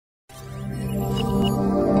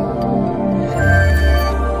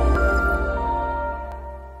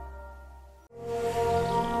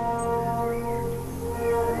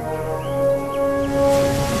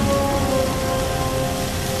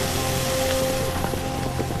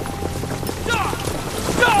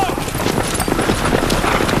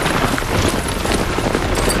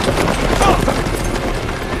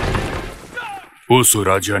ఊసు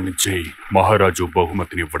రాజ్యాన్ని నుంచి మహారాజు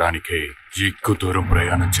బహుమతినివ్వడానికే ఎక్కువ దూరం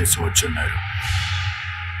ప్రయాణం చేసి వచ్చున్నారు.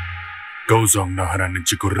 గౌజాంగ్ నగరం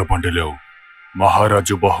నుంచి గుర్రబండిలో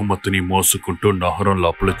మహారాజు బహుమతిని మోసుకుంటూ నగరం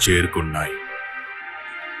లోపల చేరుకున్నాయి.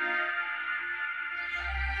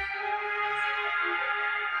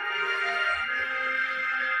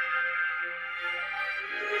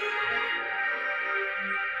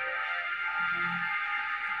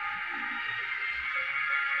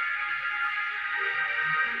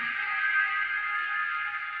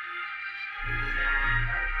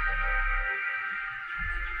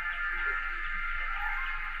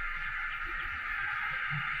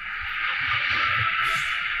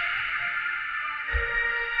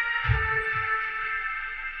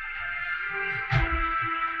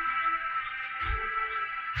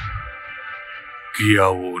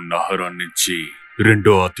 కియావో నగరం నుంచి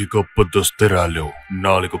రెండో అతి గొప్ప దుస్తరాలు,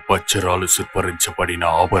 4 పచ్చరాలు సిద్ధరించబడిన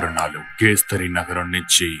ఆభరణాలు, కేస్తరి నగరం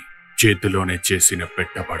నుంచి చేతిలోనే చేసిన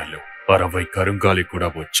పెట్టబడలు, 60 కరుంగాలి కూడా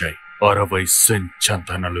వచ్చాయి. 60 సెన్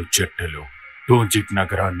చందనలు చెట్టులు, టోంజిక్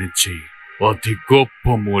నగరం నుంచి అతి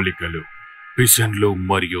గొప్ప మూలికలు, పిజన్లు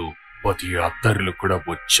మరియు 10 అత్తర్లు కూడా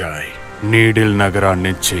వచ్చాయి. నీడిల్ నగరాన్ని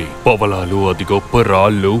నుంచి పవలాలు, అతి గొప్ప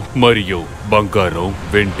రాళ్ళు మరియు బంగారం,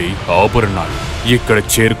 వెండి ఆభరణాలు ఇక్కడ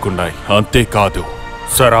చేరుకున్నాయి. అంతేకాదు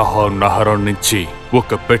సరాహా నగరం నుంచి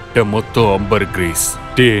ఒక పెట్టె మొత్తం అంబర్ గ్రీస్,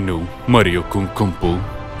 తేనె మరియు కుంకుంపు,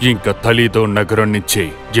 ఇంకా తలిదో నగరం నుంచి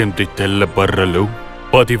 8 తెల్ల బర్రెలు,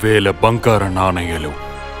 10,000 బంగారు నాణేలు,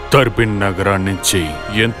 టర్బిన్ నగరం నుంచి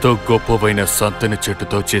ఎంతో గొప్పవైన సంతన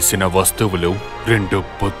చెట్టుతో చేసిన వస్తువులు, 2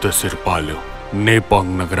 బుద్ధ శిల్పాలు,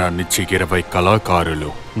 నేపాంగ్ నగరం నుంచి 20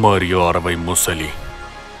 కళాకారులు మరియు 60 ముసలి,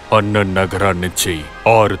 అన్నన్ నగరం నుంచి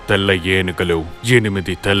 6 తెల్ల ఏనుగులు,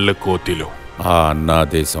 8 తెల్ల కోతిలు. ఆ అన్నా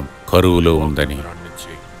దేశం కరువులో ఉందని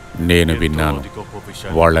నేను విన్నాను.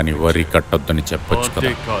 వాళ్ళని వరి కట్టొద్దని చెప్పొచ్చు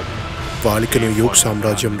కదా. వాళ్ళకిను యోగ్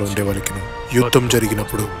సామ్రాజ్యంలో ఉండే వాళ్ళకిను యుద్ధం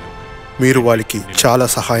జరిగినప్పుడు మీరు వాళ్ళకి చాలా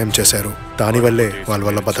సహాయం చేశారు. దానివల్లే వాళ్ళ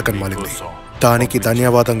వల్ల బతకం మాలింది. దానికి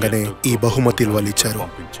ధన్యవాదంగానే ఈ బహుమతులు వాళ్ళు ఇచ్చారు.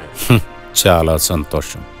 చాలా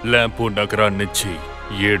సంతోషం. ల్యాంపు నగరాన్ని నుంచి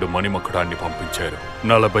 7 మణిమకుడాన్ని పంపించారు.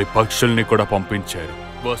 40 పక్షుల్ని కూడా పంపించారు.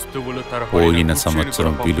 వస్తువులు పోయిన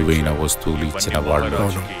సంవత్సరం విలువైన వస్తువులు ఇచ్చిన వాళ్ళు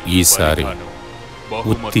ఈసారి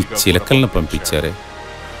ఉత్తి చిలకలను పంపించారే.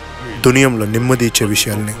 దునియంలో నెమ్మది ఇచ్చే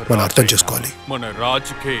విషయాల్ని మనం అర్థం చేసుకోవాలి. మన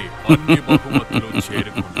రాజుకే అన్ని బహుమతులు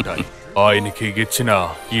చేరుకుంటాయి. ఆయనకి ఇచ్చిన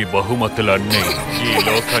ఈ బహుమతులన్నీ ఈ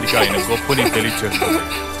లోకానికి ఆయన గొప్పని తెలియచేస్తుంది.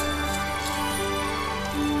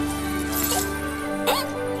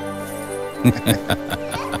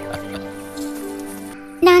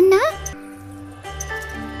 నాన్న,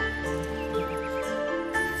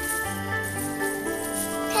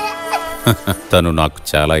 తను నాకు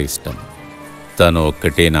చాలా ఇష్టం. తను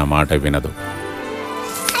ఒక్కటే నా మాట వినదు.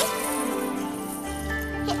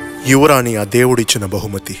 యువరాణి ఆ దేవుడిచ్చిన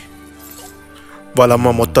బహుమతి.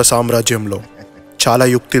 వాళ్ళమ్మ మొత్తం సామ్రాజ్యంలో చాలా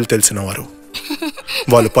యుక్తులు తెలిసినవారు.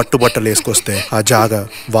 వాళ్ళు పట్టుబట్టలు వేసుకొస్తే ఆ జాగా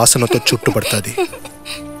వాసనతో చుట్టుపడుతుంది.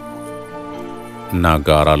 నా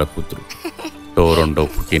గారాల కూతురు టోరండో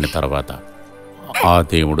పుట్టిన తర్వాత ఆ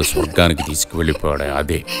దేవుడు స్వర్గానికి తీసుకువెళ్ళిపోయాడు.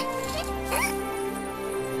 అదే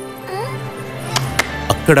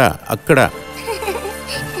అక్కడ అక్కడ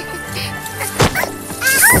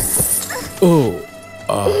ఓ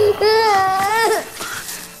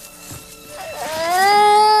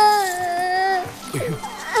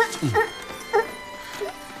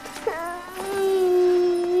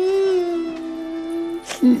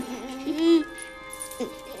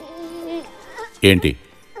ఏంటి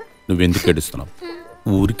నువ్వెందుకు ఏడుస్తున్నావు?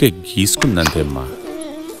 ఊరికే గీసుకుందంతేమ్మా.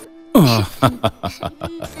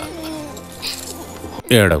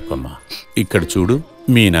 ఏడవకమ్మా. ఇక్కడ చూడు,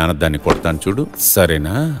 మీ నాన్న దాన్ని కొడతాను చూడు,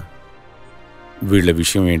 సరేనా? వీళ్ళ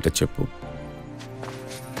విషయం ఏంటో చెప్పు.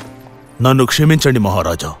 నన్ను క్షమించండి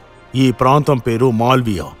మహారాజా. ఈ ప్రాంతం పేరు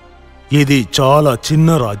మాల్వియా. ఇది చాలా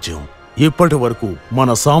చిన్న రాజ్యం. ఇప్పటి వరకు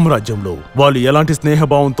మన సామ్రాజ్యంలో వాళ్ళు ఎలాంటి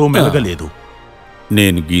స్నేహభావంతో మెలగలేదు.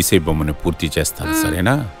 నేను గీసే బొమ్మను పూర్తి చేస్తాను,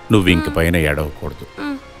 సరేనా? నువ్వు ఇంక పైన ఏడవకూడదు.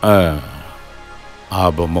 ఆ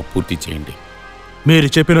బొమ్మ పూర్తి చేయండి. మీరు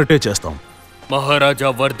చెప్పినట్టే చేస్తాం. మహారాజా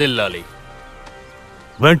వర్ధిల్లాలి.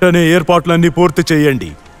 వెంటనే ఏర్పాట్లన్నీ పూర్తి చేయండి.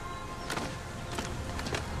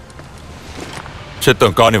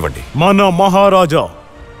 చిత్తం కానివ్వండి. మన మహారాజా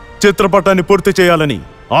చిత్రపటాన్ని పూర్తి చేయాలని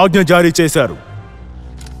ఆజ్ఞ జారీ చేశారు.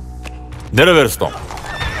 నెరవేరుస్తాం.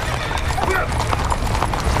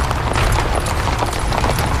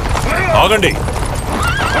 ఆగండి,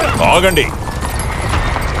 ఆగండి,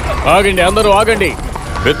 ఆగండి, అందరూ ఆగండి.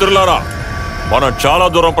 మిత్రులారా, మనం చాలా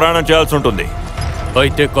దూరం ప్రయాణం చేయాల్సి ఉంటుంది.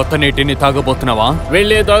 అయితే కొత్త నీటిని తాగబోతున్నావా?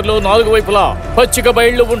 వెళ్లే దారిలో 4 వైపులా పచ్చిక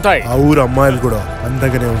బయళ్ళు ఉంటాయి. ఆ ఊరు అమ్మాయిలు కూడా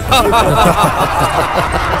అందంగానే ఉంటారు.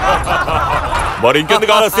 మరి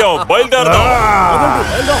ఇంకెందుకు ఆలస్యం, బయలుదేరదాం.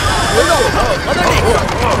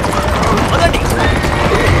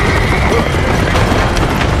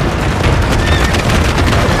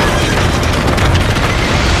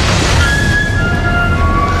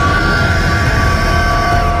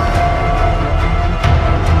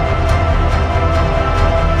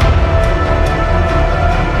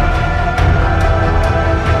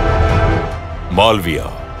 మాల్వియా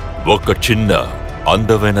ఒక చిన్న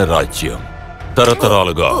అందమైన రాజ్యం.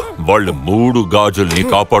 తరతరాలుగా వాళ్ళు 3 గాజుల్ని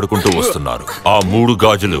కాపాడుకుంటూ వస్తున్నారు. ఆ 3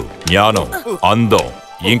 గాజులు జ్ఞానం, అందం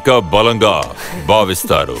ఇంకా బలంగా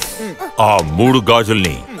భావిస్తారు. ఆ 3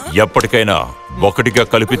 గాజుల్ని ఎప్పటికైనా ఒకటిగా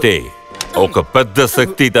కలిపితే ఒక పెద్ద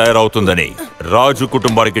శక్తి తయారవుతుందని రాజు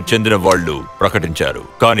కుటుంబానికి చెందిన వాళ్ళు ప్రకటించారు.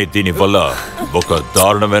 కానీ దీనివల్ల ఒక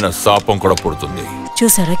దారుణమైన శాపం కూడా పుడుతుంది.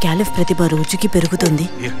 చూసారా, క్యాలిఫ్ ప్రతిభ రోజుకి పెరుగుతుంది.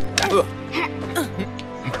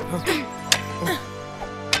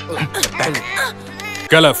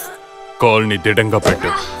 కలఫ్, కాల్ని దిడంగా పెట్టు.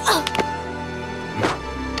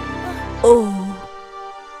 ఓ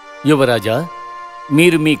యువరాజా,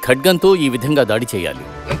 మీరు మీ ఖడ్గంతో ఈ విధంగా దాడి చేయాలి.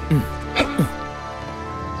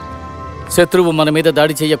 శత్రువు మన మీద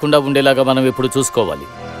దాడి చేయకుండా ఉండేలాగా మనం ఎప్పుడు చూసుకోవాలి.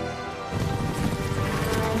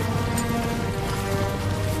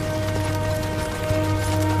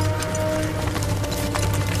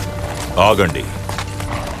 ఆగండి.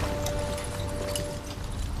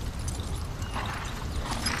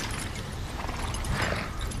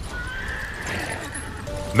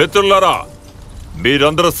 మిత్రులారా,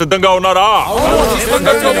 మీరందరూ సిద్ధంగా ఉన్నారా?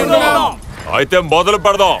 అయితే మొదలు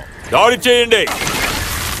పెడదాం. దాడి చేయండి.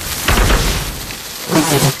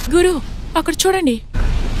 గురు, అక్కడ చూడండి.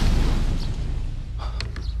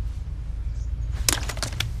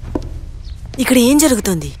 ఇక్కడ ఏం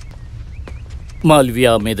జరుగుతుంది?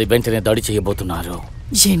 మాల్వియా మీద వెంటనే దాడి చేయబోతున్నారు.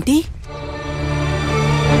 ఏంటి?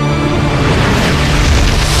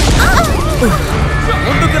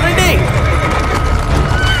 ముందుకు రండి.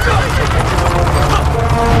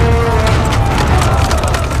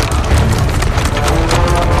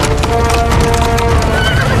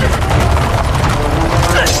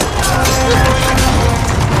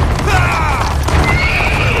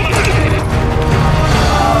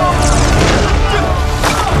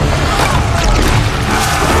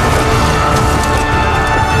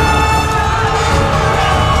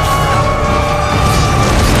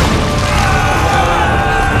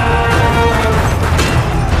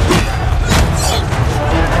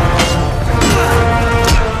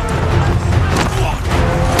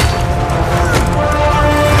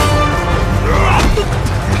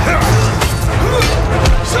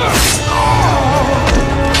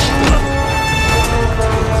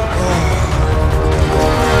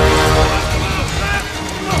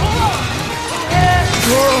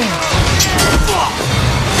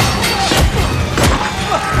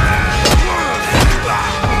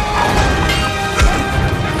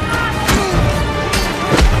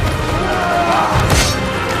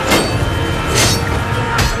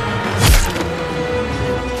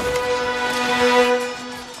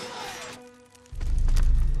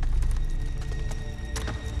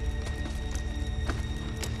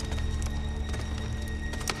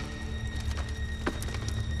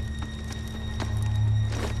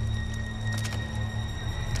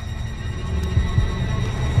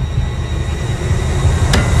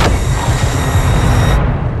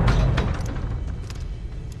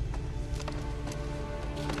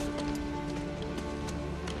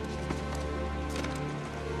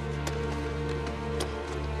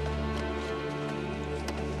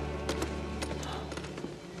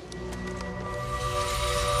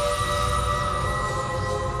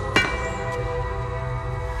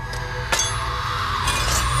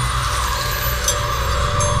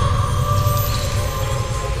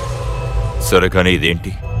 సరే, కానీ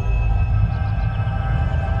ఇదేంటి?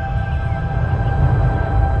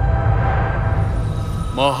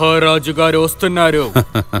 మహారాజు గారు వస్తున్నారు.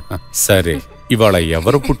 సరే, ఇవాళ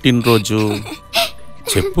ఎవరు పుట్టినరోజు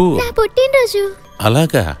చెప్పు. పుట్టినరోజు.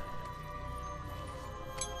 అలాగా?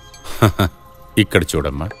 ఇక్కడ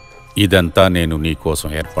చూడమ్మా, ఇదంతా నేను నీ కోసం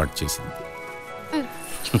ఏర్పాటు చేసింది.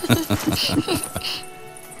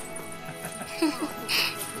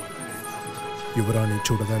 యువరాణి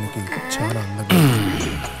చూడడానికి చాలా అందంగా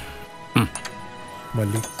ఉంది.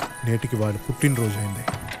 మళ్ళీ నేటికి వాళ్ళ పుట్టినరోజు అయింది.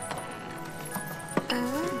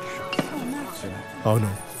 అవును,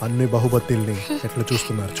 అన్ని బహుమతుల్ని ఎట్లా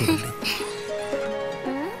చూస్తున్నారు చూడండి.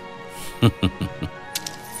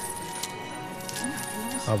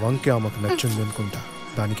 ఆ వంకి ఆమెకు నచ్చింది అనుకుంటా,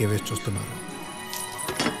 దానికే వేసి చూస్తున్నారు.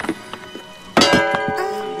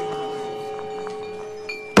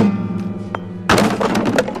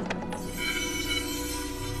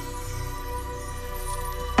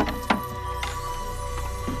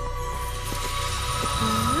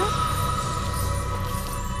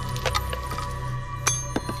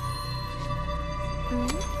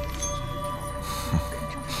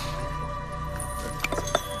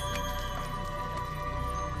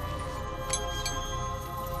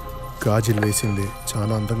 గాజులు వేసింది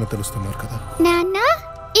చాలా అందంగా తెలుస్తున్నారు కదా. నాన్న,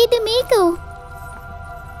 ఇది మీకు.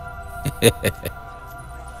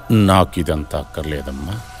 నాకు ఇదంతా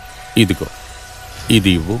అక్కర్లేదమ్మా. ఇదిగో,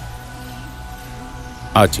 ఇది ఇవ్వు.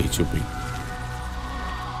 ఆ చేయి చూపి.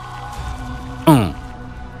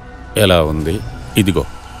 ఎలా ఉంది? ఇదిగో.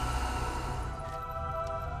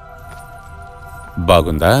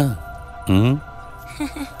 బాగుందా?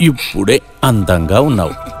 ఇప్పుడే అందంగా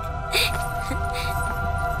ఉన్నావు.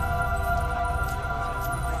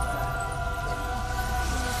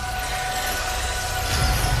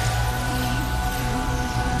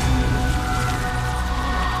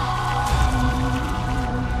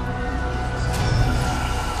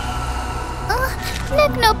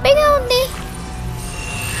 నాకు నొప్పిగా ఉంది.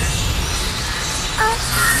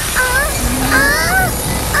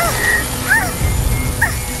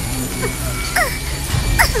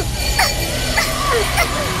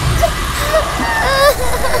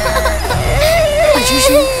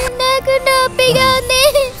 నాకు నొప్పిగా ఉంది.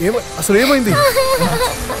 అసలు ఏమైంది?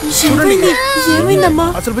 ఏమైందమ్మా?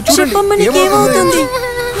 అసలు చూడండి,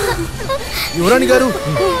 యువరాణి గారు.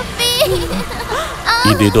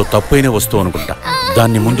 ఇదేదో తప్పైన వస్తువు అనుకుంటా.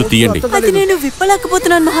 దాన్ని ముందు తీయండి. అది నేను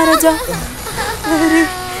విప్పలేకపోతున్నాను మహారాజా.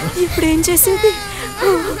 ఇప్పుడు ఏం చేసేది?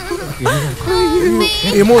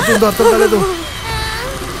 ఏమవుతుందో అర్థం కాలేదు.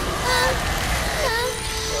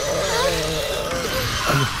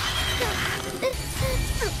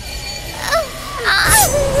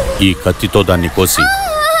 ఈ కత్తితో దాన్ని కోసి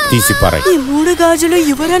తీసి పారాయి. ఈ 3 గాజులు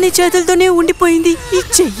యువరాణి చేతులతోనే ఉండిపోయింది. ఈ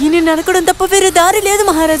చెయ్యిని నరకడం తప్ప వేరే దారి లేదు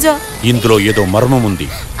మహారాజా. ఇందులో ఏదో మర్మం ఉంది.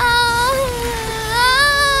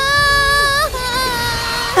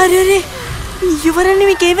 అరే, యువరాణి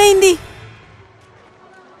మీకేమైంది?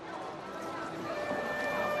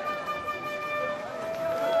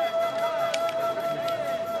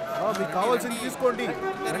 కావాల్సింది తీసుకోండి.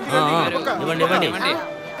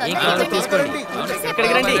 తీసుకోండి.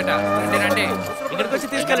 ఇక్కడికి రండి. ఇక్కడికి వచ్చి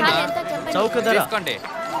తీసుకెళ్ళండి. చౌక ధర.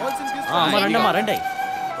 రండి.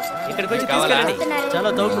 ఇక్కడికి వచ్చి తీసుకెళ్ళండి. చాలా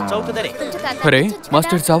చౌక ధరే. అరే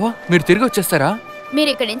మాస్టర్ చావా, మీరు తిరిగి వచ్చేస్తారా? మీరు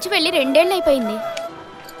ఇక్కడి నుంచి వెళ్ళి 2 ఏళ్ళు అయిపోయింది.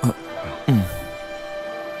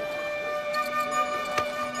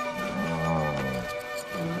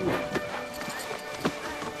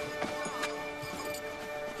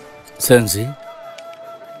 సెన్సీ,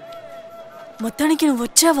 మొత్తానికి నువ్వు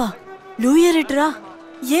వచ్చావా? లూయరిట్రా,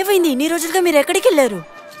 ఏమైంది? ఇన్ని రోజులుగా మీరు ఎక్కడికి వెళ్ళారు?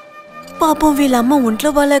 పాపం వీళ్ళమ్మ ఒంట్లో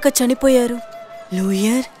బాగాలేక చనిపోయారు.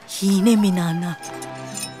 లూయర్, ఈయనే మీ నాన్న.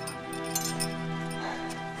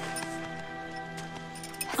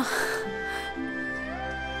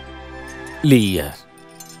 లియర్,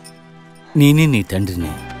 నేనే నీ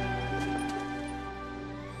తండ్రిని.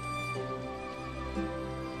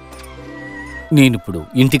 నేనిప్పుడు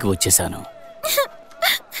ఇంటికి వచ్చేసాను.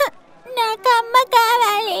 నాకు అమ్మ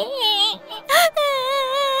కావాలి.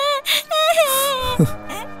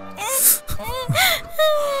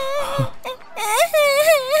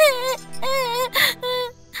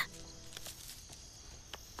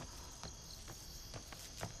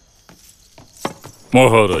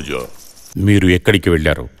 మహారాజా, మీరు ఎక్కడికి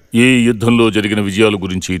వెళ్ళారు? ఈ యుద్ధంలో జరిగిన విజయాల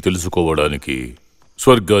గురించి తెలుసుకోవడానికి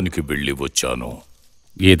స్వర్గానికి వెళ్ళి వచ్చాను.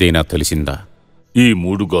 ఏదైనా తెలిసిందా? ఈ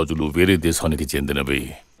 3 గాజులు వేరే దేశానికి చెందినవి.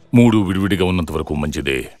 3 విడివిడిగా ఉన్నంత వరకు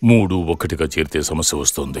మంచిదే. 3 ఒక్కటిగా చేరితే సమస్య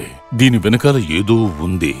వస్తుంది. దీని వెనకాల ఏదో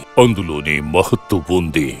ఉంది, అందులోనే మహత్తు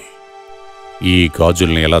ఉంది. ఈ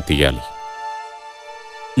గాజుల్ని ఎలా తీయాలి?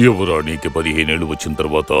 యువరాణికి 15 ఏళ్లు వచ్చిన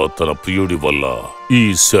తర్వాత తన ప్రియుడి వల్ల ఈ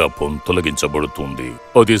శాపం తొలగించబడుతుంది.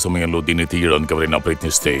 అదే సమయంలో దీన్ని తీయడానికి ఎవరైనా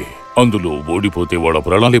ప్రయత్నిస్తే అందులో ఓడిపోతే వాళ్ళ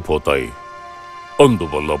ప్రాణాలే పోతాయి.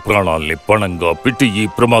 అందువల్ల ప్రాణాల్ని పణంగా పెట్టి ఈ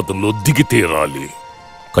ప్రమాదంలో దిగి తీరాలి.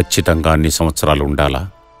 ఖచ్చితంగా అన్ని సంవత్సరాలు ఉండాలా?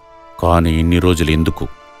 కానీ ఇన్ని రోజులు ఎందుకు?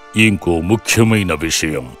 ఇంకో ముఖ్యమైన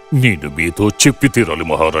విషయం నేను మీతో చెప్పి తీరాలి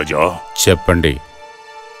మహారాజా. చెప్పండి.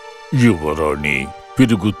 యువరాణి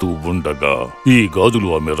పెరుగుతూ ఉండగా ఈ గాజులు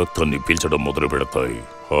ఆమె రక్తాన్ని పీల్చడం మొదలు పెడతాయి.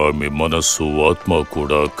 ఆమె మనస్సు, ఆత్మ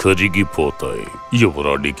కూడా కరిగిపోతాయి.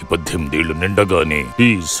 యువరాణికి 18 ఏళ్లు నిండగానే ఈ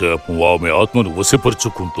శాపం ఆమె ఆత్మను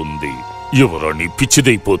వశపరుచుకుంటుంది. యువరాణి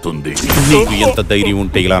పిచ్చిదైపోతుంది. నీకు ఎంత ధైర్యం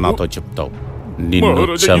ఉంటే ఇలా నాతో చెప్తావు? నిన్ను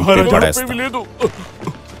చంపి పడేస్తా.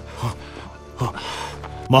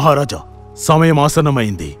 మహారాజా, సమయం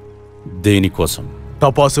ఆసన్నమైంది. దేనికోసం?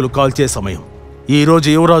 టపాసులు కాల్చే సమయం. ఈ రోజు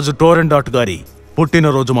యువరాజు టోరెండాట్ గారి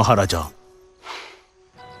పుట్టినరోజు మహారాజా.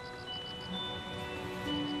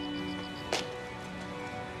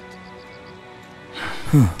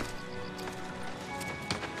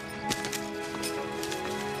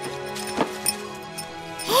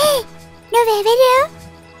 నువ్వెవరు?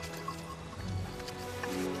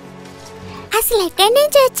 అసలు ఎక్కడి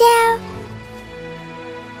నుంచి వచ్చావు?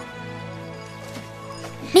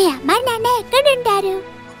 మీ అమ్మ నాన్న ఎక్కడుంటారు?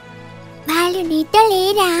 వాళ్ళు నీతో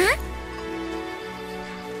లేరా?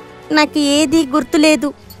 నాకు ఏది గుర్తులేదు.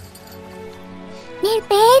 నీ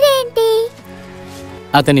పేరేంటి?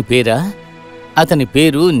 అతని పేరా? అతని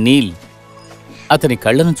పేరు నీల్. అతని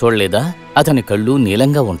కళ్ళను చూడలేదా? అతని కళ్ళు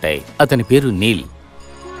నీలంగా ఉంటాయి. అతని పేరు నీల్.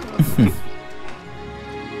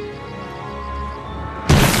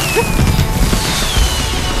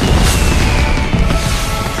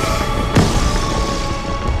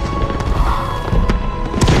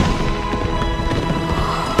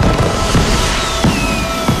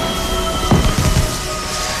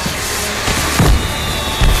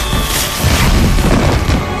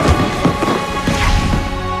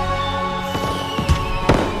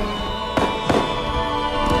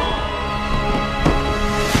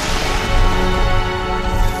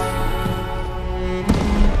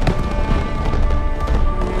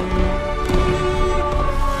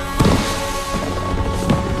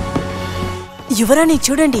 యువరాణి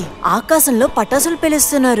చూడండి, ఆకాశంలో పటాసులు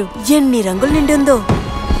పేలుస్తున్నారు. ఎన్ని రంగులు నిండుందో.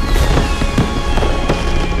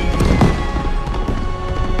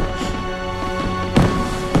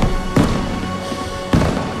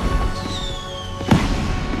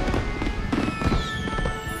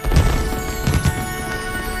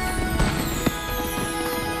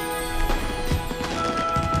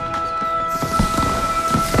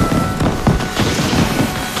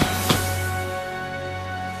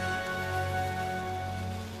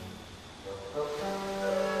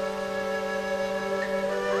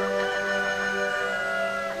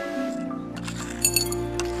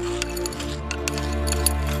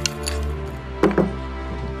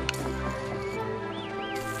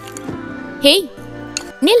 హే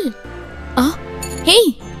నిల్. హే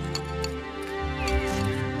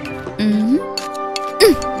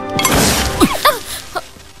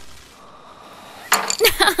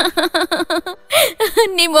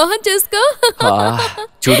నీ మొహం చూసుకో.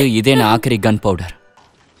 చూడు, ఇదే నా ఆఖరి గన్ పౌడర్.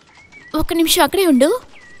 ఒక్క నిమిషం అక్కడే ఉండు.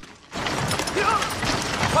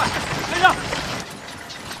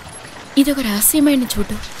 ఇదొక రహస్యమైన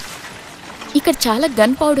చోటు. ఇక్కడ చాలా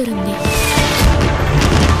గన్ పౌడర్ ఉంది.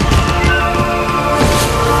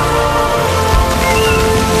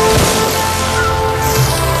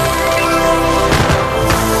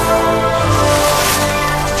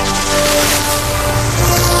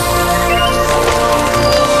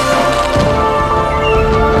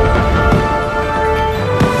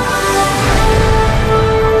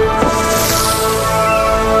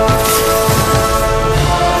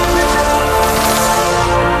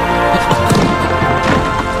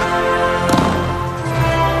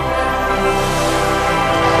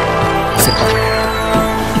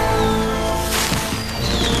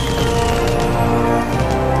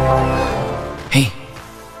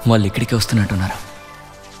 వాళ్ళు ఇక్కడికి వస్తున్నట్టున్నారు.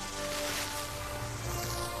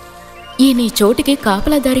 ఈయన ఈ చోటికి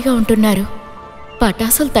కాపలాదారిగా ఉంటున్నారు.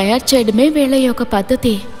 పటాసులు తయారు చేయడమే వీళ్ళ యొక్క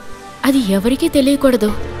పద్ధతి. అది ఎవరికీ తెలియకూడదు.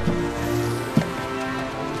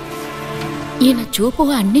 ఈయన చూపు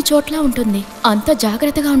అన్ని చోట్ల ఉంటుంది. అంత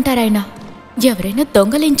జాగ్రత్తగా ఉంటారాయన. ఎవరైనా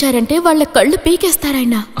దొంగలించారంటే వాళ్ళ కళ్ళు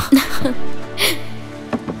పీకేస్తారాయన.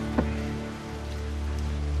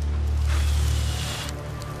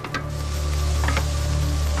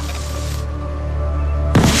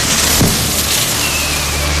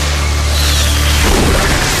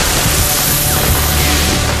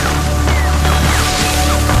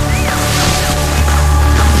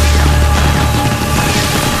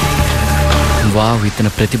 వావ్, ఇతను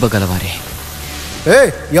ప్రతిభ గలవారే.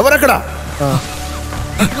 ఎవరక్కడ?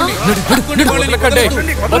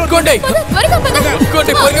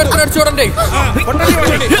 చూడండి.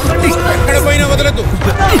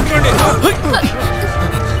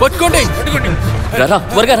 పట్టుకోండి. రా,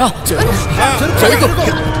 త్వరగా రా.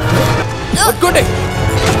 పట్టుకోండి.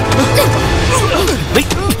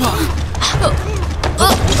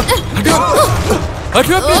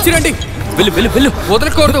 అటువైపు నుంచి రండి. వెళ్ళు వెళ్ళు వెళ్ళు,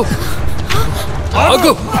 వదలకూడదు.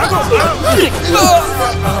 ఆగు.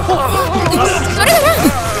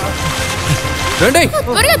 రండి.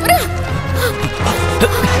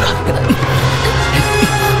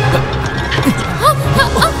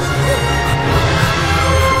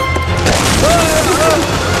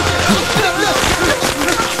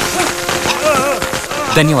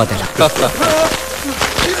 ధన్యవాదాలు.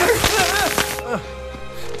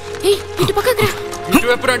 ఇటు పక్కకు రా.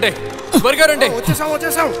 ఇటువైపు రండి, త్వరగా రండి.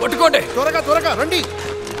 వచ్చేసాం పట్టుకోండి. త్వరగా రండి.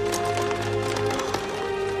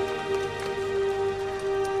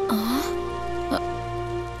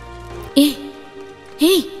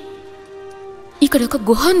 ఇక్కడ ఒక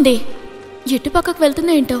గుహ ఉంది. ఎటు పక్కకు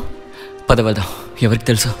వెళ్తుందో ఏంటో. పద వెళ్దాం. ఎవరికి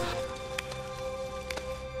తెలుసు?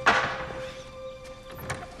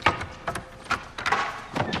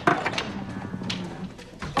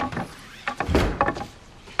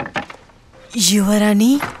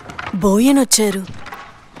 యువరాణి, బోయన్ వచ్చారు.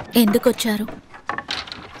 ఎందుకొచ్చారు?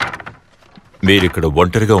 మీరిక్కడ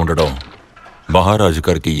ఒంటరిగా ఉండడం మహారాజు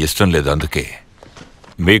గారికి ఇష్టం లేదు. అందుకే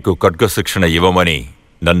మీకు ఖడ్గ శిక్షణ ఇవ్వమని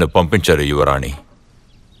నన్ను పంపించారు యువరాణి.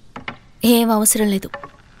 ఏం అవసరం లేదు.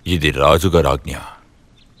 ఇది రాజుగారి ఆజ్ఞ.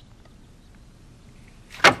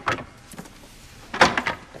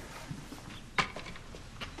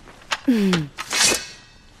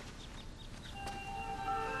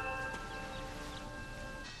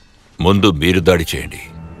 ముందు మీరు దాడి చేయండి.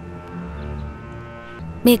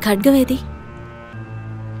 మీ ఖడ్గం ఏది?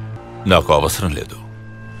 నాకు అవసరం లేదు.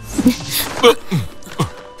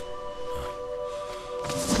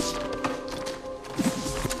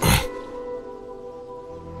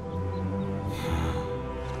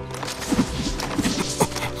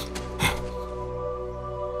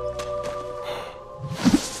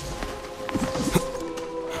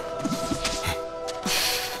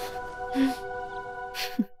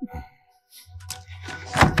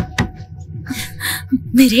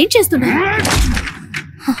 మీరేం చేస్తున్నారు?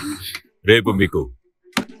 రేపు మీకు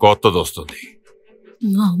కొత్తది వస్తుంది.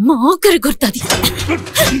 మా అమ్మ ఆఖరి గుర్తది.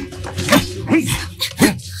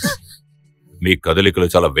 మీ కదలికలు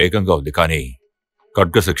చాలా వేగంగా ఉంది, కానీ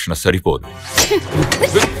ఖడ్గ శిక్షణ సరిపోదు.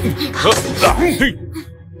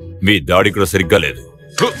 మీ దాడి కూడా సరిగ్గా లేదు.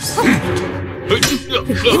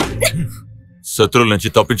 శత్రువుల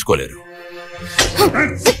నుంచి తప్పించుకోలేరు.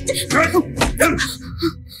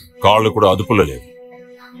 కాళ్ళు కూడా అదుపులో లేవు.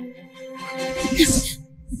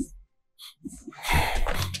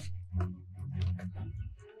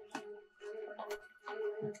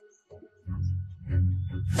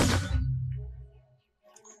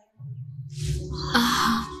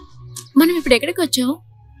 మనం ఇప్పుడు ఎక్కడికి వచ్చాం?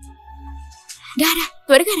 రారా,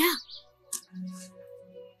 త్వరగా రా.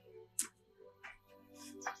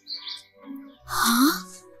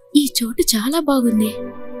 ఈ చోటు చాలా బాగుంది.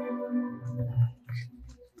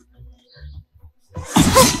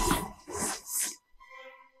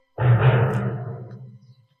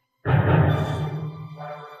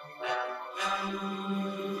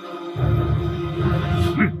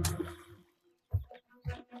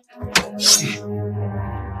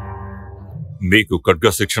 మీకు ఖడ్గ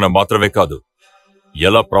శిక్షణ మాత్రమే కాదు,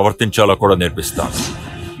 ఎలా ప్రవర్తించాలో కూడా నేర్పిస్తాను.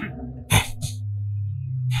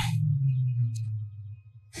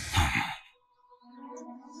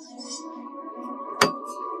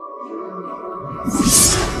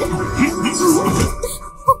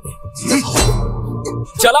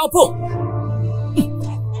 చలాపో.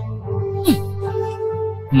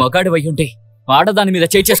 మగాడి వయ్యుంటే ఆడదాని మీద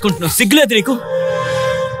చేయి చేసుకుంటున్నావు. సిగ్గులేదు నీకు?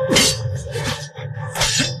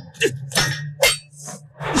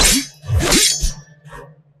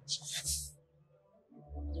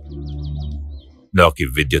 నాకు ఈ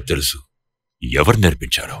విద్య తెలుసు. ఎవరు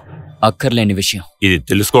నేర్పించారో అక్కర్లేని విషయం. ఇది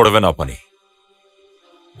తెలుసుకోవడమే నా పని.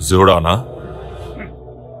 జోడానా?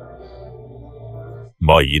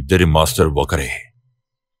 మా ఇద్దరి మాస్టర్ ఒకరే.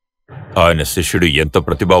 ఆయన శిష్యుడు ఎంత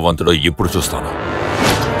ప్రతిభావంతుడో ఇప్పుడు చూస్తాను.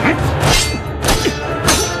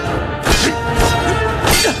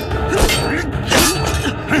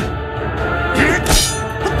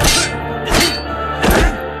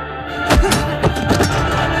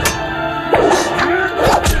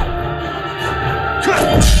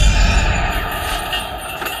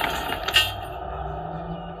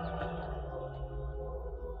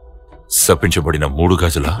 శపించబడిన 3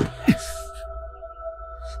 గజలా?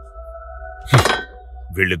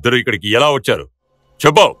 వీళ్ళిద్దరూ ఇక్కడికి ఎలా వచ్చారు?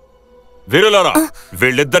 చెప్పు వీరులారా,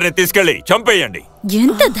 వీళ్ళిద్దరిని తీసుకెళ్లి చంపేయండి.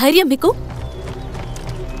 ఎంత ధైర్యం మీకు?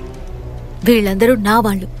 వీళ్ళందరూ నా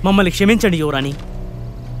వాళ్ళు. మమ్మల్ని క్షమించండి యువరాణి.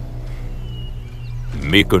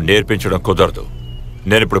 మీకు నేర్పించడం కుదరదు.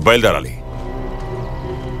 నేనిప్పుడు బయలుదేరాలి.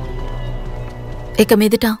 ఇక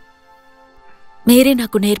మీదట మీరే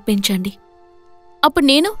నాకు నేర్పించండి. అప్పుడు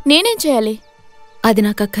నేనేం చేయాలి? అది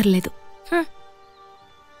నాకు అక్కర్లేదు.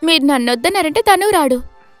 మీరు నన్నొద్దన్నారంటే తను రాడు.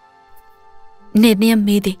 నిర్ణయం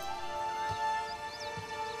మీదే.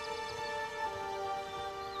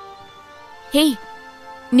 హే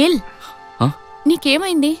నిల్,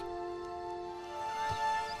 నీకేమైంది?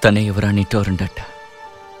 తనే యువరాణి టోరండట్.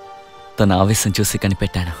 తన ఆవేశం చూసి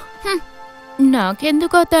కనిపెట్టాను.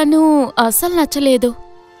 నాకెందుకో తను అస్సలు నచ్చలేదు.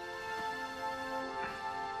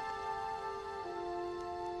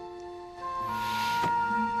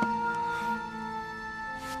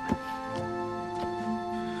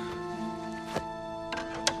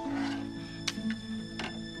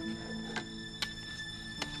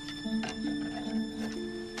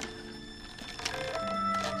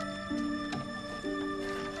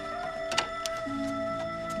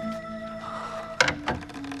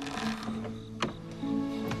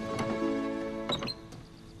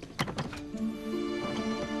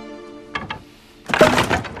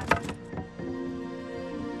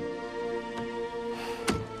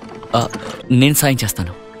 నేను సాయం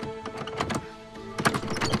చేస్తాను.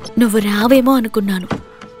 నువ్వు రావేమో అనుకున్నాను.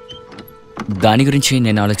 దాని గురించి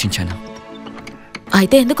నేను ఆలోచించాను.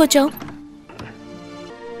 అయితే ఎందుకు వచ్చావు?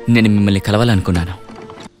 నేను మిమ్మల్ని కలవాలనుకున్నాను.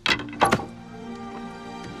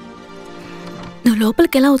 నువ్వు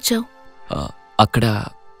లోపలికి ఎలా వచ్చావు? అక్కడ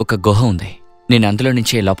ఒక గుహ ఉంది. నేను అందులో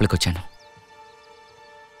నుంచే లోపలికి వచ్చాను.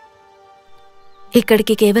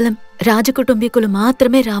 ఇక్కడికి కేవలం రాజకుటుంబీకులు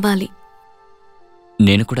మాత్రమే రావాలి.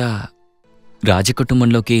 నేను కూడా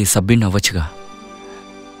రాజకుటుంబంలోకి సభ్యుని అవ్వచ్చుగా.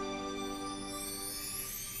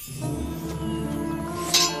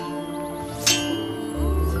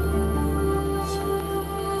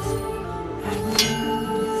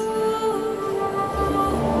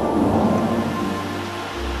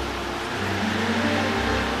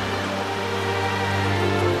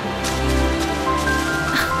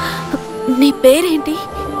 నీ పేరేంటి?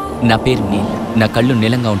 నా పేరు నీల్. నా కళ్ళు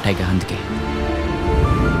నీలంగా ఉంటాయిగా, అందుకే.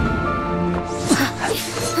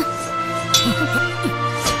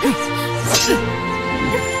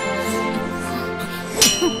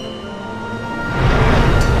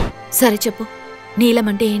 సరే చెప్పు, నీలం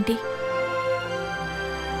అంటే ఏంటి?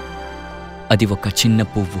 అది ఒక చిన్న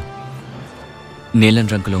పువ్వు. నీలం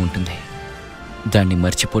రంగులో ఉంటుంది. దాన్ని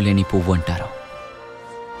మర్చిపోలేని పువ్వు అంటారు.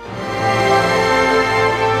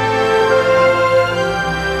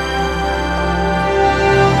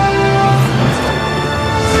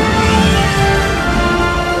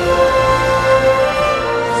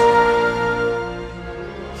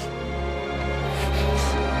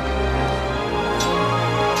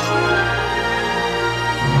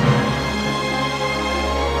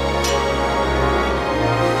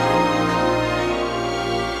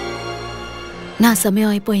 నా సమయం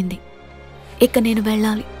అయిపోయింది. ఇక నేను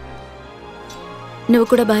వెళ్ళాలి. నువ్వు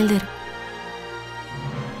కూడా బయలుదేరు.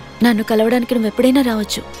 నన్ను కలవడానికి నువ్వు ఎప్పుడైనా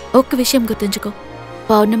రావచ్చు. ఒక్క విషయం గుర్తుంచుకో,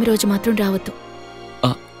 పౌర్ణమి రోజు మాత్రం రావద్దు.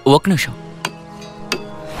 ఒక్క నిమిషం.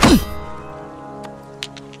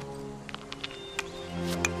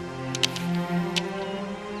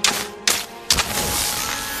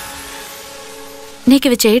 నీకు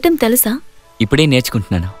ఇవి చేయటం తెలుసా? ఇప్పుడే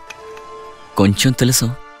నేర్చుకుంటున్నాను. కొంచెం తెలుసు.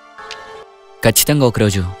 ఖచ్చితంగా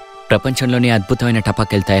ఒకరోజు ప్రపంచంలోనే అద్భుతమైన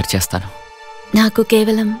టపాకాయలు తయారు చేస్తాను. నాకు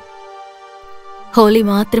కేవలం హోలీ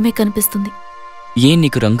మాత్రమే కనిపిస్తుంది. ఏం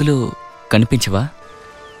నీకు రంగులు కనిపించవా?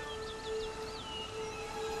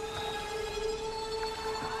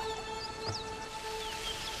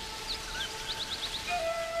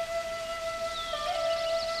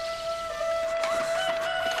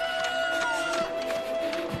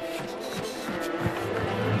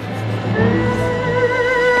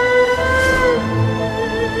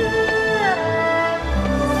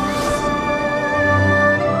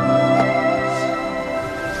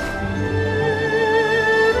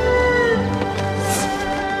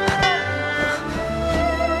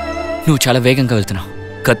 నువ్వు చాలా వేగంగా వెళ్తున్నావు.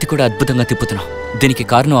 కత్తి కూడా అద్భుతంగా తిప్పుతున్నావు. దీనికి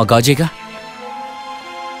కారణం ఆ గాజేగా.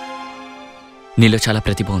 నీలో చాలా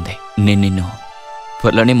ప్రతిభ ఉంది. నేను నిన్ను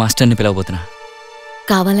త్వరలోనే మాస్టర్ని పిలవబోతున్నా.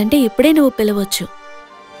 కావాలంటే ఇప్పుడే నువ్వు పిలవచ్చు.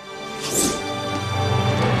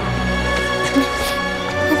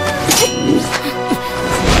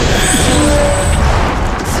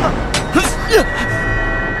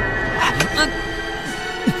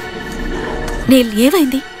 నీల్,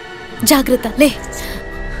 ఏమైంది? జాగ్రత్త, లే.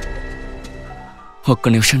 ఒక్క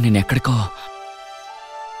నిమిషం, నేను ఎక్కడికో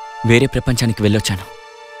వేరే ప్రపంచానికి వెళ్ళొచ్చాను.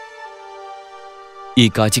 ఈ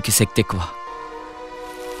గాజుకి శక్తి ఎక్కువ.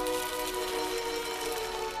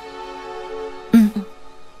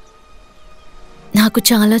 నాకు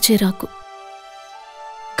చాలా చిరాకు.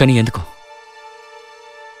 కానీ ఎందుకు?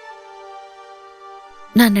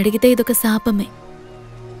 నన్ను అడిగితే ఇదొక శాపమే.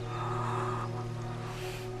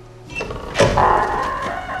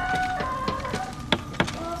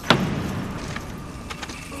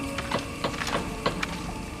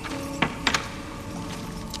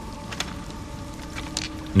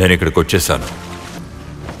 నేను ఇక్కడికి వచ్చేసాను.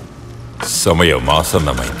 సమయం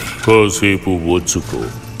ఆసన్నమైంది. కాసేపు వచ్చుకో.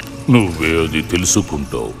 నువ్వే అది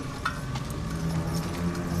తెలుసుకుంటావు.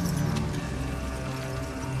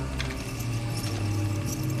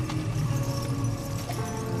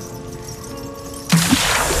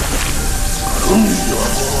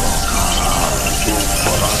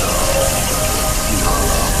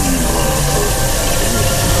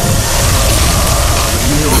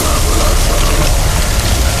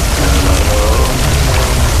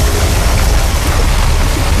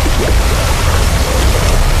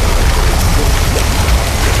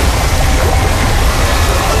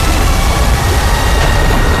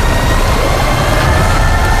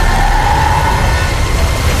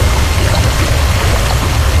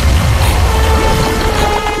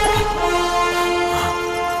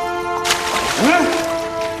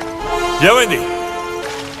 ఏమైంది?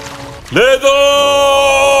 లేదు.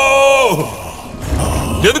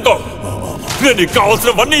 ఎందుకో నేను నీకు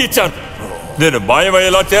కావాల్సినవన్నీ ఇచ్చాను. నేను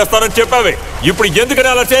మాయమయ్యేలా చేస్తానని చెప్పావే, ఇప్పుడు ఎందుకని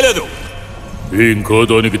అలా చేయలేదు? ఇంకా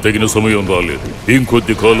దానికి తగిన సమయం రాలేదు.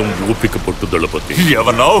 ఇంకొద్ది కాలం ఓపిక పట్టు దళపతి.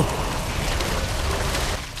 ఎవన్నావు?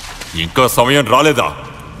 ఇంకా సమయం రాలేదా?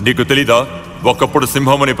 నీకు తెలీదా? ఒకప్పుడు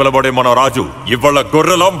సింహమని పిలబడే మన రాజు ఇవాళ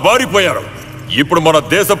గొర్రెలా మారిపోయారు. ఇప్పుడు మన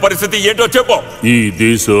దేశ పరిస్థితి ఏంటో చెప్పు. ఈ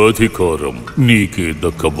దేశ అధికారం నీకే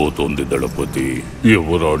దక్కబోతోంది దళపతి.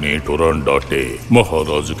 యువరాణి టొరాండాటే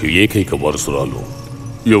మహారాజుకి ఏకైక వారసురాలు.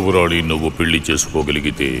 యువరాణి నువ్వు పెళ్లి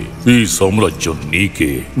చేసుకోగలిగితే ఈ సామ్రాజ్యం నీకే.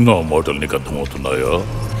 నా మాటలు నీకు అర్థమవుతున్నాయా?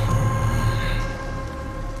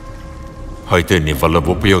 అయితే నీ వల్ల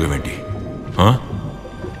ఉపయోగం ఏంటి?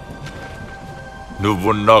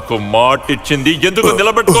 నువ్వు నాకు మాటిచ్చింది ఎందుకు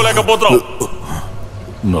నిలబెట్టుకోలేకపోతున్నావు?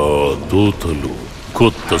 నా దూతలు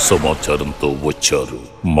కొత్త సమాచారంతో వచ్చారు.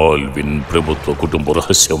 మాల్విన్ ప్రభుత్వ కుటుంబ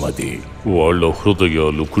రహస్యం అది. వాళ్ళ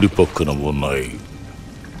హృదయాలు కుడి పక్కన ఉన్నాయి.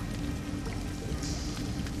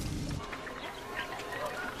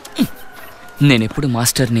 నేనెప్పుడు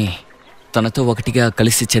మాస్టర్ని తనతో ఒకటిగా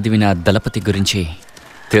కలిసి చదివిన దళపతి గురించి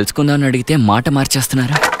తెలుసుకుందామని అడిగితే మాట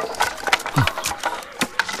మార్చేస్తున్నారా?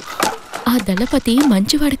 ఆ దళపతి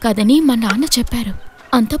మంచివాడు కాదని మా నాన్న చెప్పారు.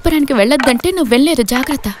 అంతఃపురానికి వెళ్ళొద్దంటే నువ్వు వెళ్ళలేదు.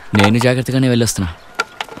 జాగ్రత్త. నేను జాగ్రత్తగానే వెళ్ళొస్తున్నా.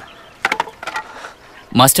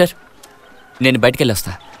 మాస్టర్, నేను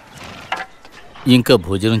బయటికెళ్ళొస్తా. ఇంకా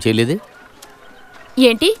భోజనం చేయలేదే?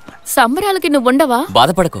 ఏంటి సంబరాలకి నువ్వు ఉండవా?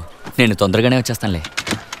 బాధపడకు, నేను తొందరగానే వచ్చేస్తానులే.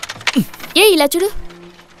 ఏ ఇలా చూడు.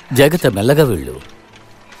 జాగ్రత్త, మెల్లగా వెళ్ళు.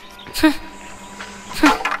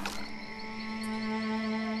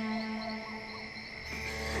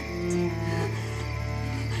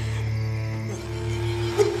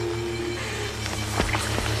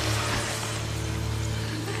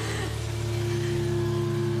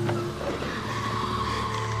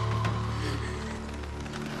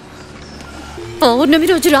 పౌర్ణమి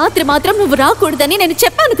రోజు రాత్రి మాత్రం నువ్వు రాకూడదని నేను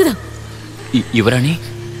చెప్పాను కదా. యువరాణి,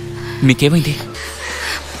 మీకేమైంది?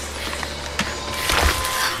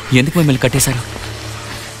 ఎందుకు మిమ్మల్ని కట్టేశారు?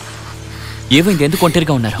 ఏమైంది? ఎందుకు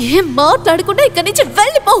ఒంటరిగా ఉన్నారు? ఏం మాట్లాడకుండా ఇక్కడి నుంచి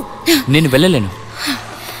వెళ్ళిపో. నేను వెళ్ళలేను.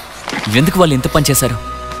 ఎందుకు వాళ్ళు ఇంత పని చేశారు?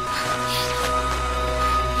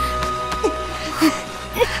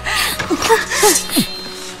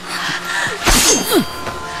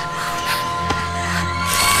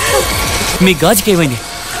 మీ గాజుకి ఏమైంది?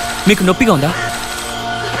 మీకు నొప్పిగా ఉందా?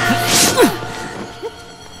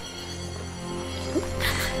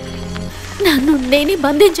 నన్ను నేనే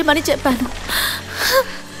బంధించమని చెప్పాను.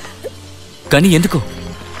 కానీ ఎందుకు?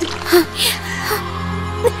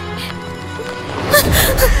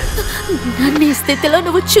 నన్ను ఈ స్థితిలో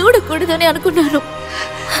నువ్వు చూడకూడదని అనుకున్నాను.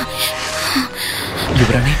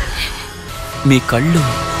 యువరాణి, మీ కళ్ళు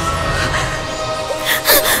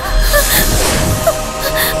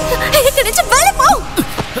ఇక్కడి నుంచి వెళ్ళిపో.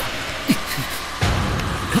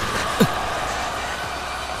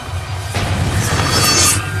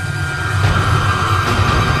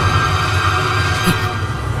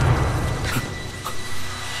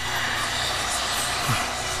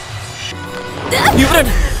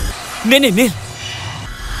 యువరాణి, నేనే నీల్.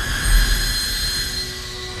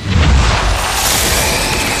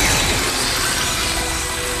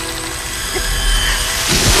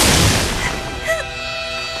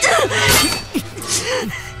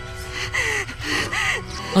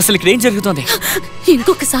 అసలు ఇక్కడ ఏం జరుగుతోంది?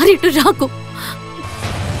 ఇంకొకసారి ఇటు రాకు.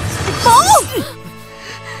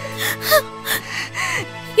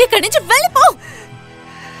 ఇక్కడి నుంచి వెళ్ళిపో.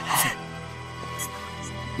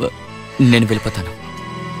 నేను వెళ్ళిపోతాను.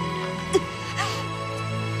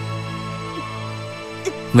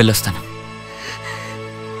 వెళ్ళొస్తాను.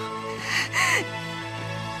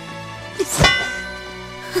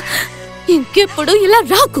 ఇంకెప్పుడు ఇలా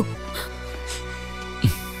రాకు.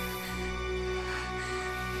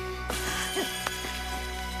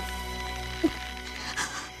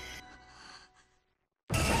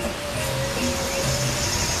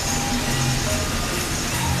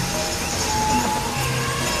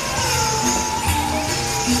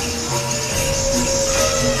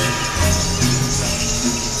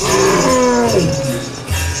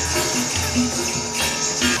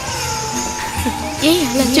 ఏ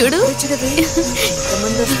అలా చూడు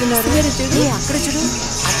ఎంతమంది వస్తున్నారు ఏ అక్కడ చూడు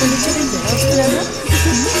అతను చూడు ఎలా వస్తున్నారు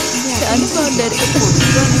చాలా బాగున్నారు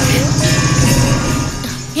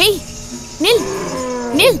హే నిల్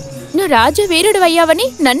నిల్ నువ్వు రాజు వీరుడు అయ్యావని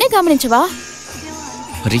నన్నే గమనించవా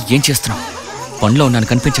మరి ఏం చేస్తున్నావు పనిలో ఉన్నాను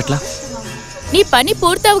కనిపించట్లా నీ పని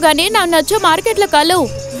పూర్తవగానే నా నచ్చో మార్కెట్లో కలువు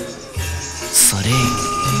సరే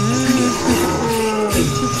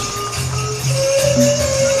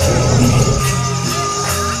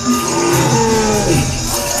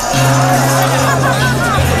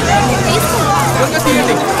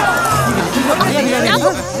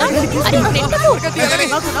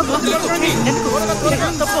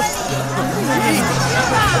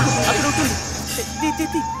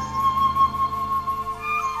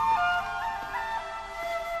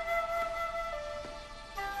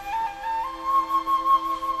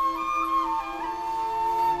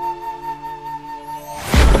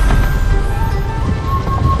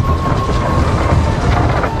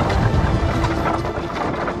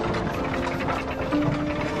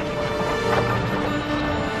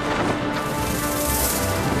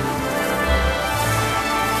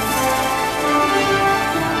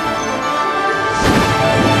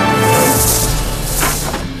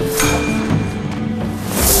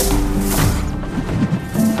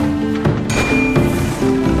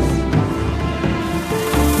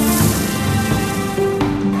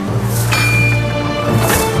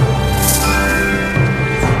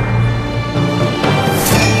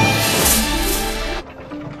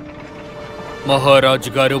మహారాజు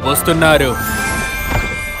గారు వస్తున్నారు.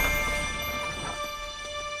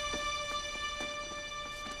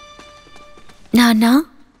 నాన్నా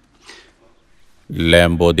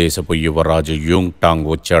ల్యాంబో దేశపు యువరాజు యూంగ్ టాంగ్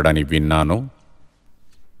వచ్చాడని విన్నాను.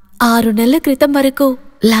 6 నెలల క్రితం వరకు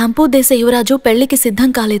ల్యాంపో దేశ యువరాజు పెళ్లికి సిద్ధం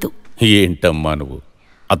కాలేదు. ఏంటమ్మా నువ్వు?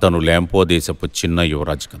 అతను ల్యాంపో దేశపు చిన్న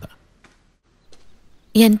యువరాజు కదా.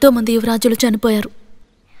 ఎంతో మంది యువరాజులు చనిపోయారు.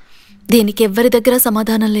 దీనికి ఎవ్వరి దగ్గర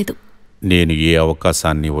సమాధానం లేదు. నేను ఏ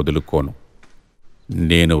అవకాశాన్ని వదులుకోను.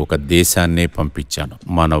 నేను ఒక దేశాన్నే పంపించాను.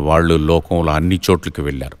 మన వాళ్ళు లోకంలో అన్ని చోట్లకి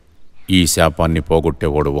వెళ్ళారు. ఈ శాపాన్ని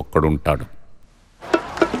పోగొట్టేవాడు ఒక్కడుంటాడు.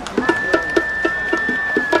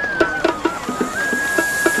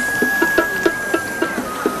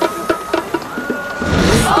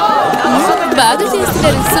 బాగా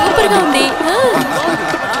చేస్తున్నారు, సూపర్ గా ఉంది.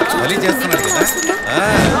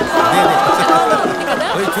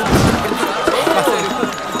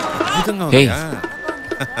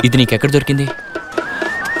 ఇది నీకెక్కడ దొరికింది?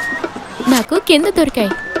 నాకు కింద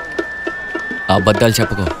దొరికాయి. అబద్ధాలు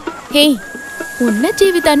చెప్పుకో. హే, ఉన్న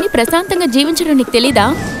జీవితాన్ని ప్రశాంతంగా జీవించడం నీకు తెలీదా?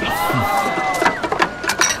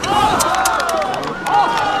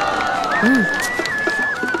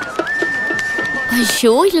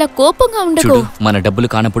 అయ్యో, ఇలా కోపంగా ఉండకు. చూడు, మన డబ్బులు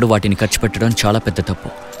కానప్పుడు వాటిని ఖర్చు పెట్టడం చాలా పెద్ద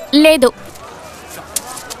తప్పు. లేదు.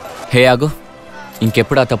 హే ఆగు,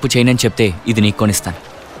 ఇంకెప్పుడు ఆ తప్పు చేయనని చెప్తే ఇది నీకు కొనిస్తాను.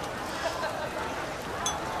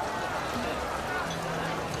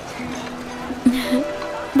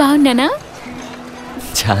 బాగున్నానా?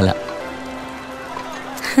 చాలా.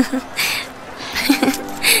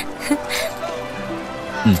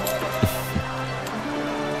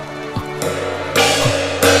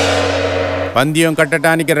 పంద్యం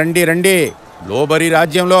కట్టడానికి రండి రండి. లోబరి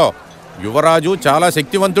రాజ్యంలో యువరాజు చాలా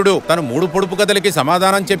శక్తివంతుడు. తను 3 పొడుపు కథలకి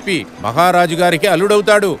సమాధానం చెప్పి మహారాజు గారికి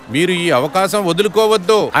అల్లుడవుతాడు. మీరు ఈ అవకాశం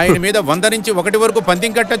వదులుకోవద్దు. ఆయన మీద 100 నుంచి 1 వరకు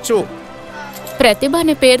పందెం కట్టచ్చు. ప్రతిభ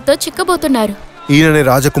అనే పేరుతో చిక్కబోతున్నారు. ఈయనని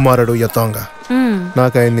రాజకుమారుడు యతాంగ.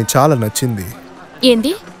 నాకు ఆయన్ని చాలా నచ్చింది.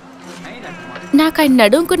 ఏంది? నాకు ఆయన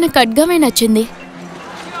నడుముకున్న ఖడ్గమే నచ్చింది.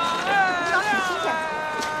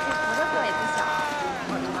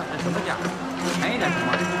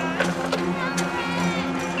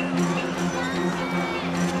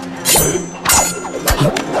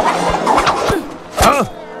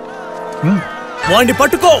 వాణ్ణి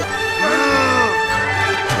పట్టుకో.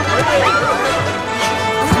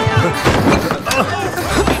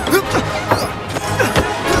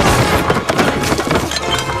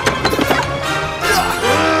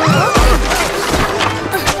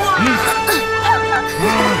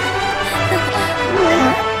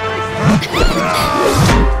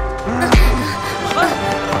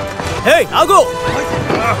 హే, ఆగు.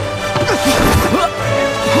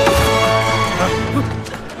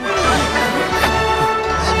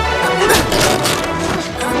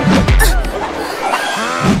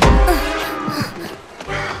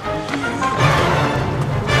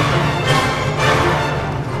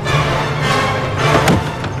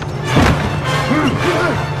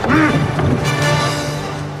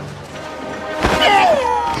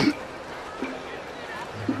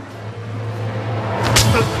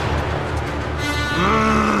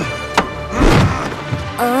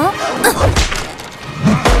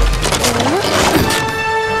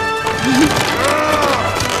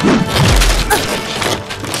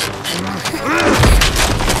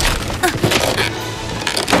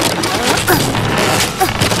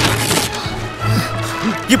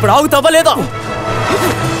 ఇప్పుడు ఆగుతావా లేదా?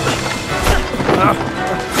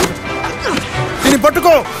 దీన్ని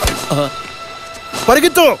పట్టుకో,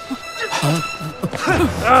 పరిగెత్తు.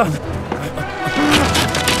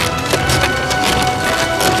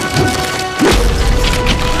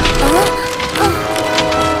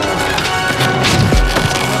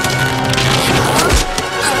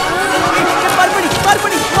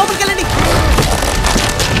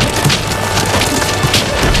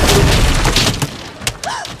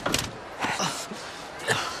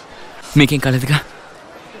 మీకేం కాలేదుగా?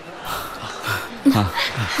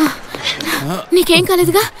 నీకేం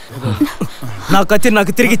కాలేదుగా? నా కత్తి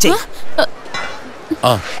నాకు తిరిగిచ్చే.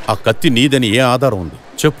 ఆ కత్తి నీదని ఏ ఆధారం ఉంది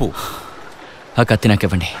చెప్పు. ఆ కత్తి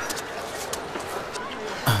నాకివ్వండి.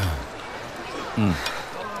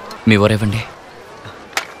 మీ ఊరేవ్వండి.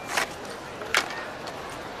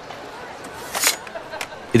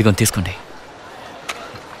 ఇదిగో తీసుకోండి.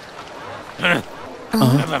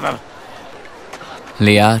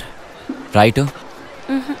 లియార్ రైటు.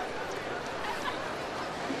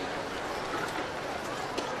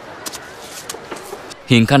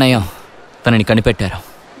 ఇంకా నయం, తనని కనిపెట్టారు.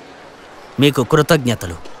 మీకు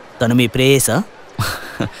కృతజ్ఞతలు. తను మీ ప్రేయసా?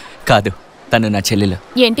 కాదు, తను నా చెల్లెలు.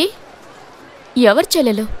 ఏంటి? ఎవరు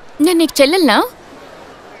చెల్లెలు? నేను నీకు చెల్లెల్నా?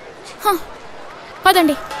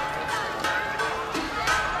 పదండి.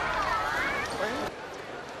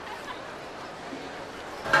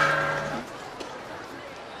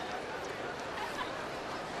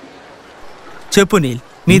 చెప్పు నీల్,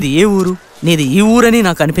 మీది ఏ ఊరు? నీది ఈ ఊరని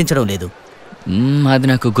నాకు అనిపించడం లేదు. అది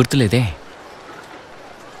నాకు గుర్తులేదే.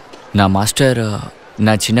 నా మాస్టర్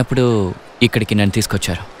నా చిన్నప్పుడు ఇక్కడికి నన్ను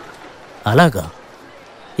తీసుకొచ్చారు. అలాగా?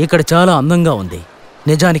 ఇక్కడ చాలా అందంగా ఉంది.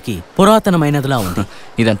 నిజానికి పురాతనమైనదిలా ఉంది.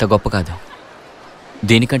 ఇదంత గొప్ప కాదు,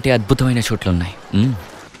 దీనికంటే అద్భుతమైన చోట్లున్నాయి.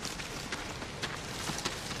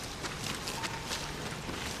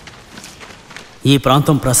 ఈ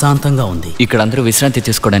ప్రాంతం ప్రశాంతంగా ఉంది. ఇక్కడ అందరూ విశ్రాంతి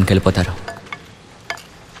తీసుకోవడానికి వెళ్ళిపోతారు.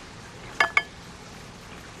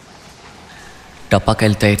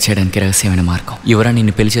 టపాకాయలు తయారు చేయడానికి రహస్యమైన మార్గం. యువరాణి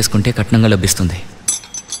నిన్ను పెళ్లి చేసుకుంటే కట్నంగా లభిస్తుంది.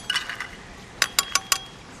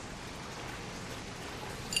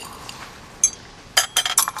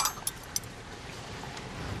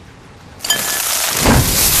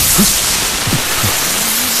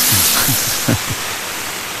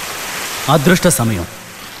 అదృష్ట సమయం.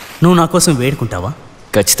 నువ్వు నా కోసం వేడుకుంటావా?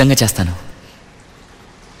 ఖచ్చితంగా చేస్తాను.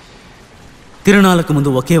 తిరునాళ్ళకు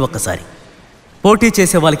ముందు ఒకే ఒక్కసారి పోటీ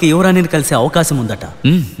చేసే వాళ్ళకి యువరాణిని కలిసే అవకాశం ఉందట.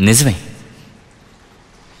 నిజమే.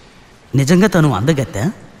 నిజంగా తను అందగత్తా?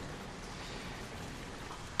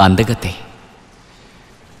 అందగత్తే.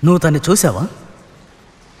 నువ్వు తన్ని చూసావా?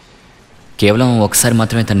 కేవలం ఒకసారి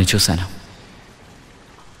మాత్రమే తన్ని చూశాను.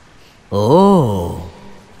 ఓ,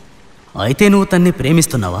 అయితే నువ్వు తన్ని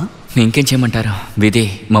ప్రేమిస్తున్నావా? ఇంకేం చేయమంటారు, విధి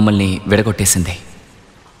మమ్మల్ని విడగొట్టేసింది.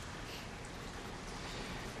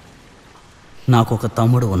 నాకొక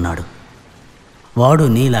తమ్ముడు ఉన్నాడు. వాడు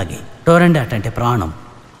నీలాగే టొరండాట్ అంటే ప్రాణం.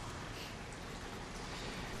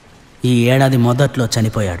 ఈ ఏడాది మొదట్లో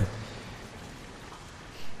చనిపోయాడు.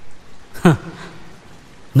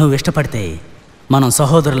 నువ్వు ఇష్టపడితే మనం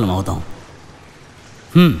సహోదరులం అవుదాం.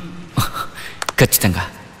 ఖచ్చితంగా.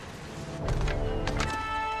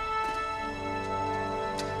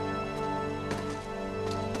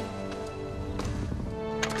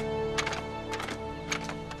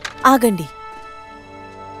 ఆగండి,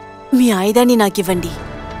 మీ ఆయుధాన్ని నాకివ్వండి.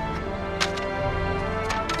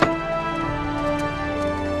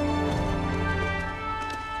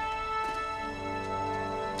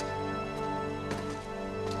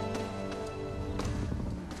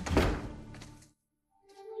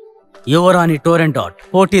 యువరాణి టొరండాట్,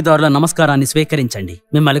 పోటీదారుల నమస్కారాన్ని స్వీకరించండి.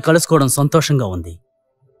 మిమ్మల్ని కలుసుకోవడం సంతోషంగా ఉంది.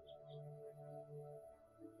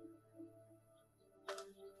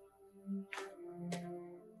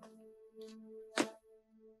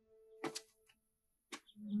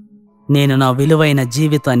 నేను నా విలువైన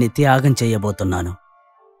జీవితాన్ని త్యాగం చేయబోతున్నాను.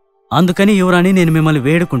 అందుకని యువరాణి, నేను మిమ్మల్ని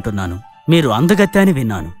వేడుకుంటున్నాను. మీరు అందగత్తె అని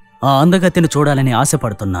విన్నాను. ఆ అందగత్తెను చూడాలని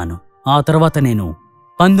ఆశపడుతున్నాను. ఆ తర్వాత నేను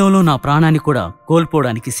పందెంలో నా ప్రాణాన్ని కూడా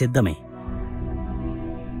కోల్పోవడానికి సిద్ధమే.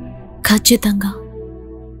 ఖచ్చితంగా.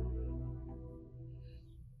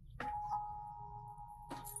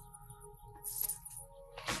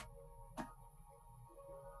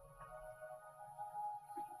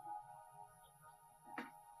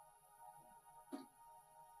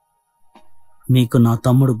 మీకు నా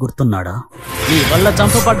తమ్ముడు గుర్తున్నాడా? మీ వల్ల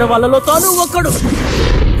చంపబడ్డ వాళ్ళలో తాను ఒక్కడు.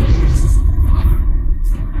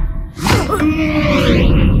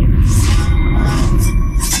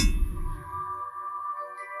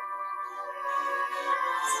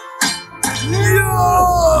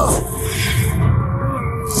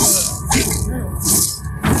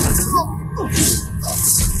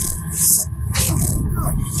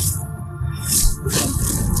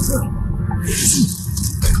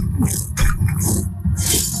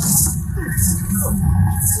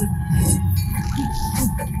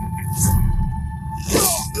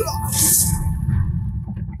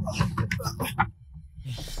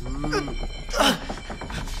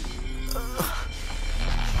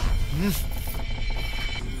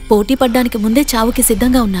 పోటీ పడ్డానికి ముందే చావుకి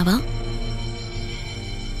సిద్ధంగా ఉన్నావా?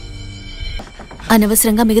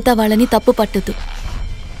 అనవసరంగా మిగతా వాళ్ళని తప్పు పట్టదు.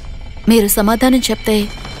 మీరు సమాధానం చెప్తే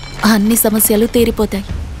అన్ని సమస్యలు తీరిపోతాయి.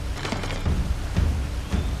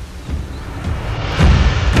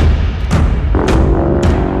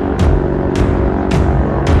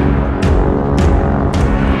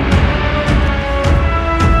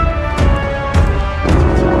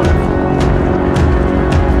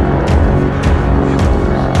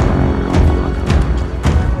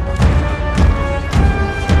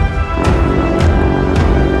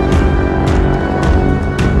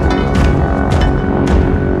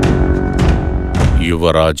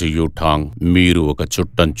 యువరాజు యూటాంగ్, మీరు ఒక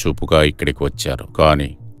చుట్టం చూపుగా ఇక్కడికి వచ్చారు, కానీ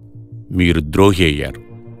మీరు ద్రోహి అయ్యారు.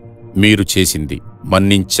 మీరు చేసింది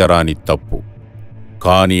మన్నించరాని తప్పు.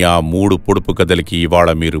 కానీ ఆ 3 పొడుపు కథలకి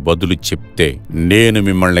ఇవాళ మీరు బదులు చెప్తే నేను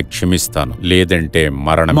మిమ్మల్ని క్షమిస్తాను, లేదంటే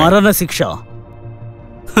మరణ శిక్ష.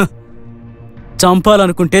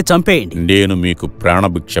 చంపాలనుకుంటే చంపేయండి. నేను మీకు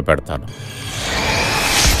ప్రాణభిక్ష పెడతాను.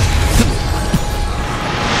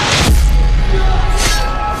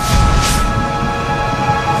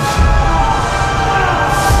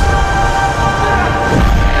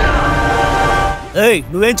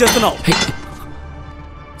 నువ్వేం చెప్తున్నావు?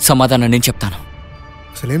 సమాధానం నేను చెప్తాను.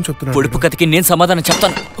 అసలేం చెప్తున్నా? పొడుపు కథకి నేను సమాధానం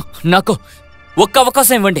చెప్తాను. నాకు ఒక్క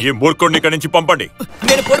అవకాశం ఇవ్వండి. ఈ మూర్ఖుడిని ఇక్కడి నుంచి పంపండి.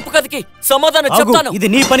 నేను పొడుపు కథకి సమాధానం చెప్తాను. ఇది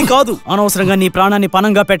నీ పని కాదు. అనవసరంగా నీ ప్రాణాన్ని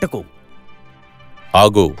పణంగా పెట్టకు.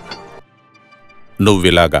 ఆగు.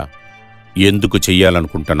 నువ్విలాగా ఎందుకు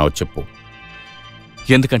చెయ్యాలనుకుంటున్నావు చెప్పు.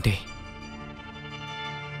 ఎందుకంటే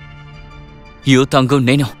యూతాంగు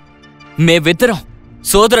నేను మేమిద్దరం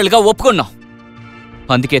సోదరులుగా ఒప్పుకున్నాం.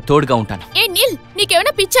 అందుకే తోడుగా ఉంటాను. ఏ నీల్,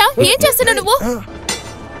 నీకేమైనా పిచ్చా? ఏం చేస్తున్నావు నువ్వు?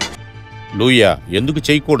 లూయా ఎందుకు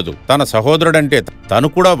చేయకూడదు? తన సహోదరుడంటే తను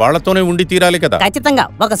కూడా వాళ్లతోనే ఉండి తీరాలి కదా. ఖచ్చితంగా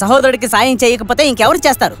ఒక సహోదరుడికి సాయం చేయకపోతే ఇంకెవరు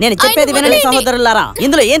చేస్తారు? నేను చెప్పేది వినండి సహోదరులారా,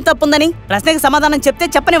 ఇందులో ఏం తప్పుందని ప్రశ్నకి సమాధానం చెప్తే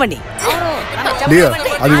చెప్పనివ్వండి.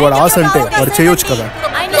 అది వాడు ఆశ అంటే వాడు చేయొచ్చు కదా.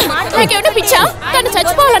 నీకేమైనా పిచ్చా? తను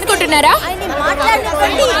చచ్చిపోవాలనుకుంటున్నారా?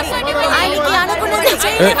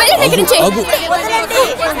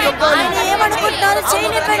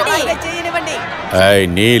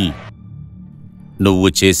 నీల్, నువ్వు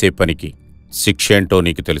చేసే పనికి శిక్ష ఏంటో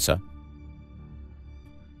నీకు తెలుసా?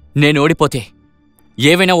 నేను ఓడిపోతే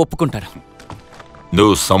ఏవైనా ఒప్పుకుంటాను.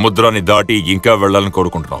 నువ్వు సముద్రాన్ని దాటి ఇంకా వెళ్ళాలని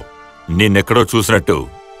కోరుకుంటున్నావు. నిన్నెక్కడో చూసినట్టు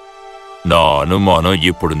నా అనుమానం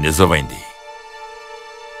ఇప్పుడు నిజమైంది.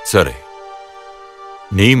 సరే,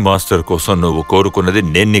 నీ మాస్టర్ కోసం నువ్వు కోరుకున్నది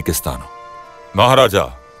నేను నీకిస్తాను. మహారాజా,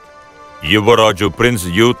 యువరాజు ప్రిన్స్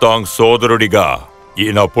యూతాంగ్ సోదరుడిగా ఈ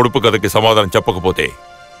నా పొడుపు కథకి సమాధానం చెప్పకపోతే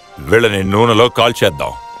వీళ్ళని నూనెలో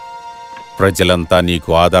కాల్చేద్దాం. ప్రజలంతా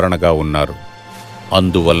నీకు ఆదరణగా ఉన్నారు,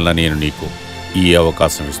 అందువలన నేను నీకు ఈ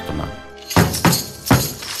అవకాశం ఇస్తున్నాను.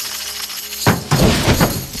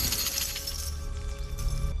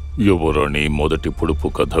 యువరాణి మొదటి పొడుపు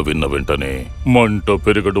కథ విన్న వెంటనే మంట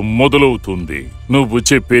పెరగడం మొదలవుతుంది. నువ్వు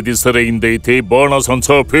చెప్పేది సరైందైతే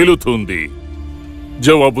బాణసంచా పేలుతుంది.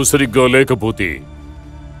 జవాబు సరిగ్గా లేకపోతే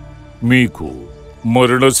మీకు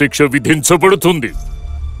మరణశిక్ష విధించబడుతుంది.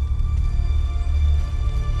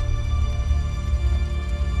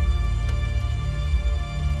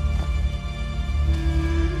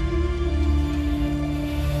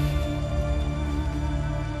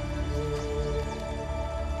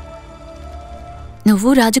 నువ్వు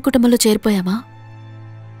రాజకుటుంబంలో చేరిపోయావా?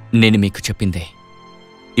 నేను మీకు చెప్పిందే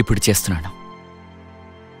ఇప్పుడు చేస్తున్నాను.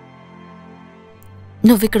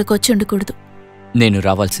 నువ్విక్కడికి వచ్చి ఉండకూడదు. నేను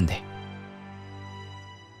రావాల్సిందే.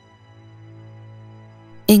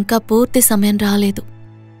 ఇంకా పూర్తి సమయం రాలేదు.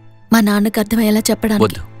 మా నాన్నకు అర్థమయ్యేలా చెప్పడానికి.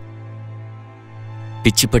 వద్దు.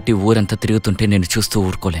 పిచ్చిపట్టి ఊరంతా తిరుగుతుంటే నేను చూస్తూ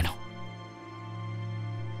ఊరుకోలేను.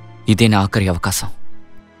 ఇదే నా ఆఖరి అవకాశం.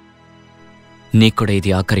 నీకు కూడా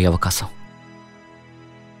ఇది ఆఖరి అవకాశం.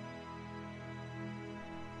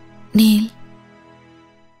 నీల్,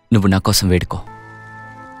 నువ్వు నా కోసం వేడుకో.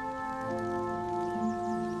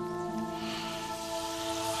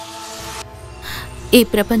 ఈ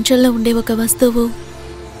ప్రపంచంలో ఉండే ఒక వస్తువు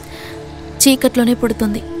చీకట్లోనే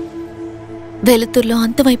పుడుతుంది, వెలుతుర్లో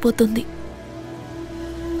అంతమైపోతుంది.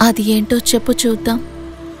 అది ఏంటో చెప్పు చూద్దాం.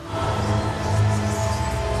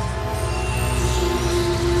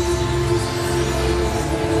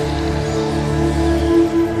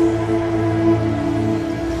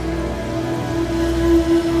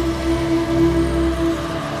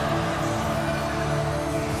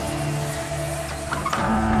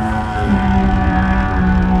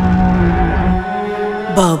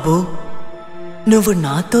 బాబు, నువ్వు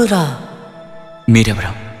నాతో రా.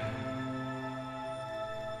 మీరెవరు?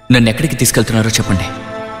 నన్ను ఎక్కడికి తీసుకెళ్తున్నారో చెప్పండి.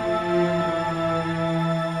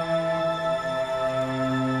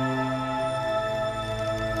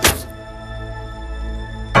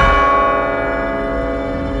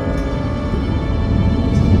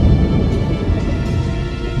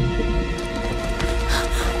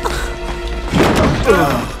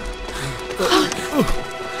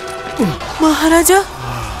 మహారాజా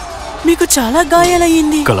మీకు చాలా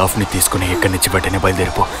గాయాలయ్యింది. కలాఫ్ని తీసుకుని ఇక్కడి నుంచి వెంటనే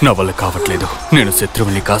బయలుదేరిపో. నా వల్ల కావట్లేదు. నేను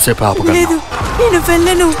శత్రువుని కాసేపు ఆపగలను. లేదు, నేను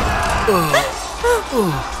వెళ్ళను.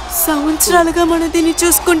 సంవత్సరాలుగా మనం దీన్ని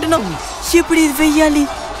చూసుకుంటున్నాం. ఇప్పుడు ఇది వెయ్యాలి.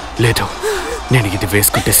 లేదు, నేను ఇది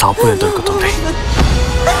వేసుకుంటే సాపు దొరుకుతుంది.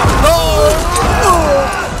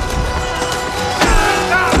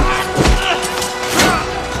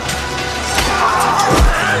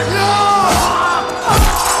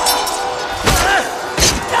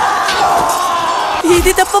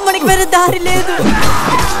 ఇది తప్ప మనకి వేరే దారి లేదు.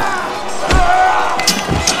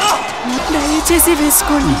 దయచేసి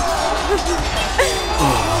వేసుకోండి.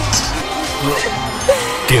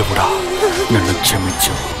 దేవుడా, నన్ను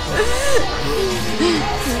క్షమించు.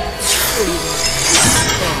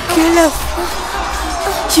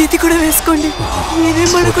 ఇది కూడా వేసుకోండి. మీరే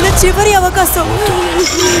మనకున్న చివరి అవకాశం.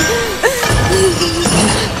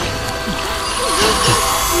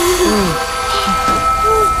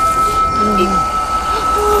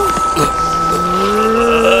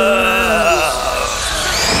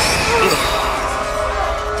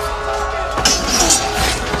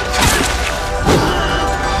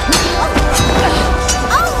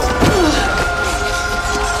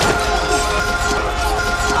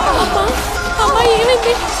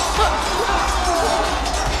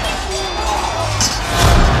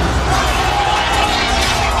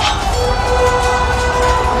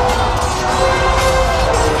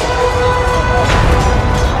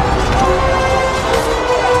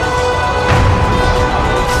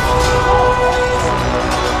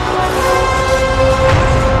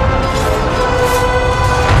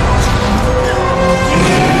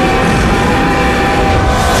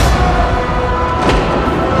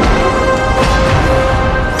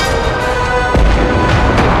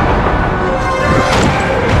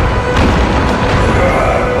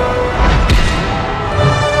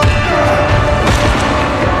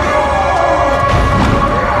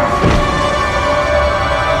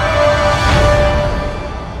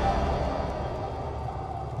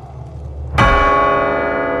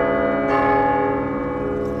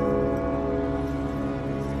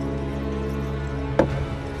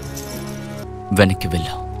 వెనక్కి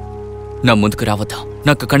వెళ్ళా. నా ముందుకు రావద్దా?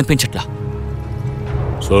 నాకు కనిపించట్లా.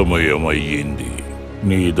 సమయం అయ్యింది.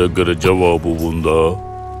 నీ దగ్గర జవాబు ఉందా?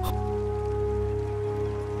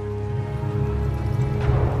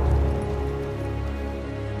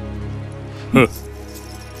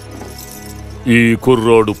 ఈ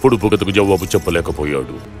కుర్రాడు పొడుపు కథకు జవాబు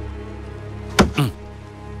చెప్పలేకపోయాడు.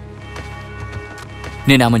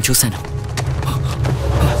 నేను ఆమెను చూశాను.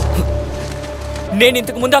 నేను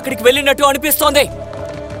ఇంతకు ముందు అక్కడికి వెళ్ళినట్టు అనిపిస్తోంది.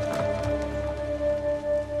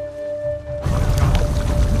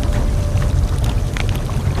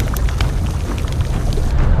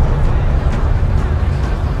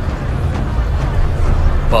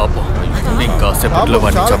 పాపం, ఇంకాసేపట్లో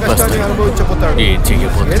వాడిని చంపేస్తాడు. ఏం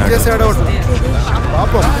చెయ్యబోతున్నాడు?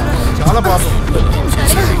 పాపం, చాలా పాపం.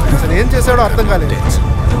 అసలు ఏం చేశాడో అర్థం కాలేదు.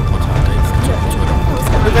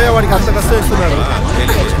 ఎందుకయ్యా వాడికి అంత కష్టం ఇస్తున్నాడు?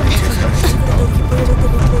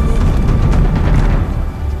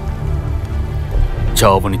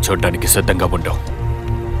 చావుని చూడడానికి సిద్ధంగా ఉండవు.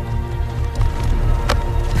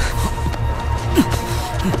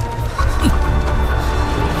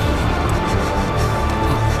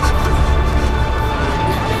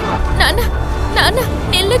 నాన్న, నాన్న,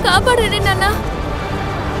 నిన్ను కాపాడండి నాన్న.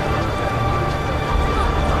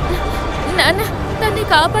 నాన్న, నన్ను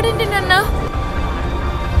కాపాడండి నాన్న.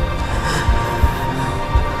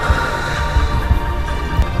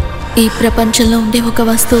 ఈ ప్రపంచంలో ఉండే ఒక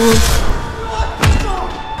వస్తువు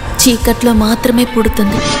చీకట్లో మాత్రమే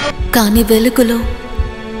పుడుతుంది, కానీ వెలుగులో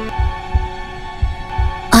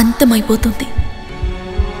అంతమైపోతుంది.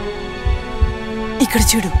 ఇక్కడ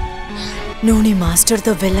చూడు, నువ్వు నీ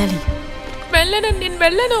మాస్టర్తో వెళ్ళాలి. నేను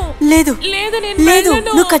వెళ్ళను. లేదు లేదు, లేదు,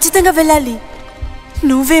 నువ్వు ఖచ్చితంగా వెళ్ళాలి.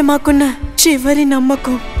 నువ్వే మాకున్న చివరి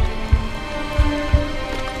నమ్మకం.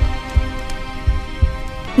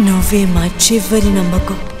 నువ్వే మా చివరి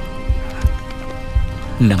నమ్మకం.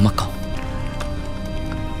 నమ్మకం,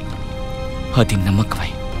 అది నమ్మకమై.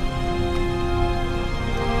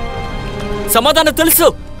 సమాధానం తెలుసు.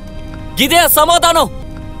 ఇదే సమాధానం.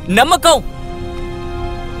 నమ్మకం.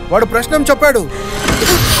 వాడు ప్రశ్న చెప్పాడు.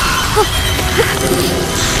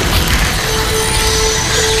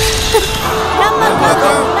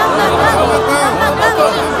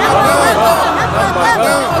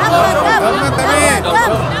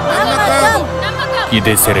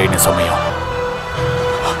 ఇదే సరైన సమయం.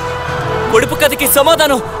 పొడుపు కథకి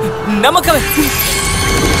సమాధానం నమ్మకమే.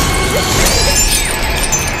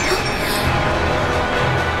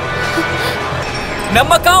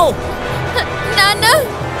 నమ్మకం. నాన్న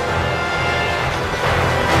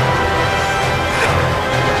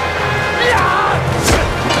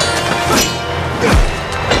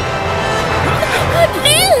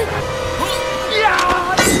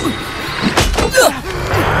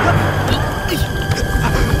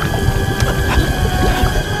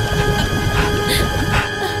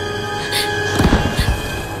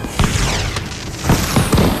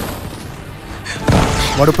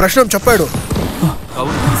వాడు ప్రశ్న చెప్పాడు.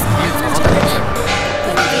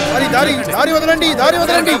 దారి దారి వదలండి, దారి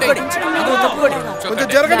వదలండి. కొంచెం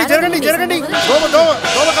జరగండి, జరగండి, జరగండి. దోమ దోమ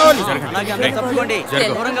దోమ కావాలి.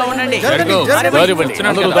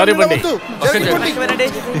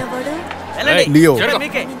 లియో,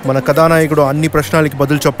 మన కథానాయకుడు అన్ని ప్రశ్నలకి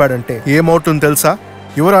బదులు చెప్పాడంటే ఏమవుతుందో తెలుసా?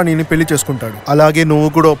 యువరాణిని పెళ్లి చేసుకుంటాడు. అలాగే నువ్వు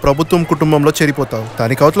కూడా ప్రభుత్వం కుటుంబంలో చేరిపోతావు.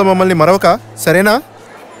 దానికి అవతల మమ్మల్ని మరవక, సరేనా?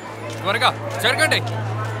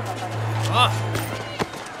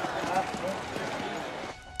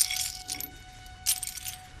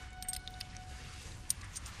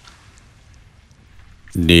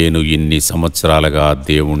 నేను ఇన్ని సంవత్సరాలుగా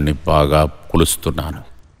దేవుణ్ణి బాగా కొలుస్తున్నాను,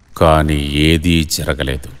 కానీ ఏదీ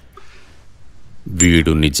జరగలేదు.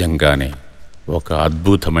 వీడు నిజంగానే ఒక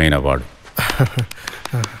అద్భుతమైన వాడు.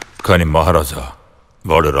 కానీ మహారాజా,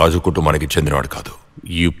 వాడు రాజు కుటుంబానికి చెందినవాడు కాదు.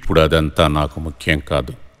 ఇప్పుడు అదంతా నాకు ముఖ్యం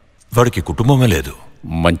కాదు. వాడికి కుటుంబమే లేదు.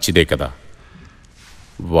 మంచిదే కదా.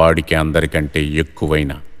 వాడికి అందరికంటే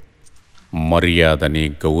ఎక్కువైన మర్యాదని,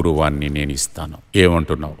 గౌరవాన్ని నేను ఇస్తాను.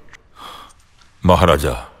 ఏమంటున్నావు?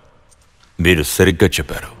 మహారాజా, మీరు సరిగ్గా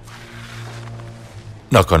చెప్పారు.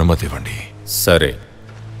 నాకు అనుమతి ఇవ్వండి. సరే.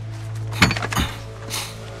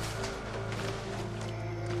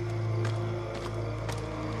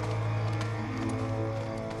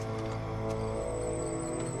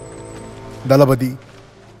 దళపతి,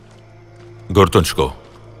 గుర్తుంచుకో,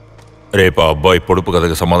 రేపు ఆ అబ్బాయి పొడుపు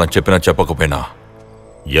కథకి సమాధానం చెప్పినా చెప్పకపోయినా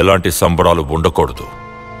ఎలాంటి సంబరాలు ఉండకూడదు.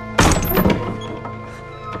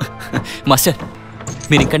 మాస్టర్,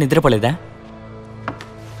 మీరు ఇంకా నిద్రపోలేదా?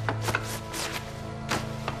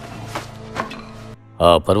 ఆ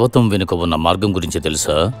పర్వతం వెనుక ఉన్న మార్గం గురించి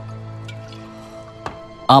తెలుసా?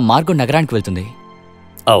 ఆ మార్గం నగరానికి వెళ్తుంది.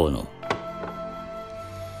 అవును.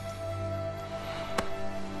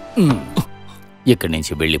 ఇక్కడి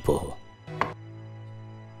నుంచి వెళ్ళిపో.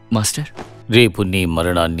 మాస్టర్, రేపు నీ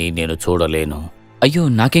మరణాన్ని నేను చూడలేను. అయ్యో,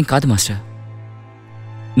 నాకేం కాదు మాస్టర్.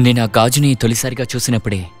 నేను ఆ గాజుని తొలిసారిగా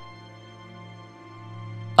చూసినప్పుడే,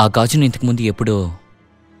 ఆ గాజుని ఇంతకుముందు ఎప్పుడో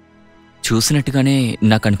చూసినట్టుగానే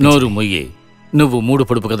నాకు అనిపించింది. నోరు మొయ్యి. నువ్వు 3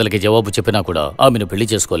 పొడుపు కథలకి జవాబు చెప్పినా కూడా ఆమెను పెళ్లి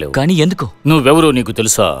చేసుకోలేవు. కానీ ఎందుకు? నువ్వెవరో నీకు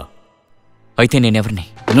తెలుసా? అయితే నేనెవరిని?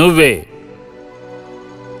 నువ్వే.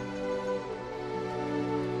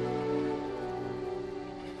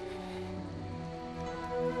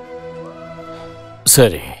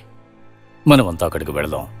 సరే, మనమంతా అక్కడికి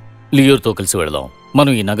వెళదాం. లియోర్తో కలిసి వెళదాం.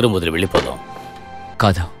 మనం ఈ నగరం వదిలి వెళ్ళిపోదాం.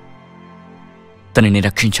 కాదు, తనని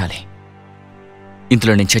రక్షించాలి.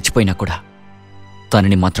 ఇందులో నేను చచ్చిపోయినా కూడా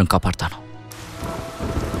తనని మాత్రం కాపాడతాను.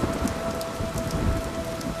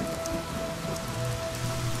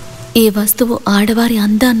 ఈ వస్తువు ఆడవారి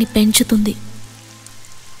అందాన్ని పెంచుతుంది,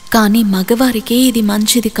 కానీ మగవారికి ఇది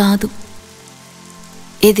మంచిది కాదు.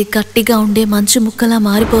 ఇది గట్టిగా ఉండే మంచు ముక్కలా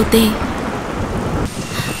మారిపోతే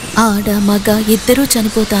ఆడ మగ ఇద్దరూ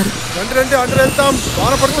చనిపోతారు.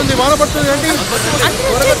 వాన పడుతుంది, వాన పడుతుంది.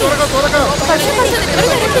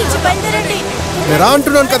 రా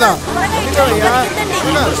అంటున్నాను కదా.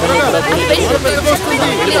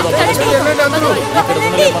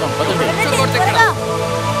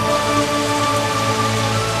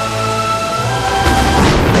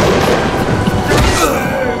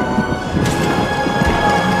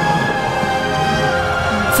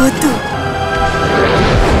 వద్దు,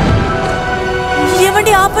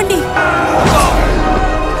 ఏమండి, ఆపండి.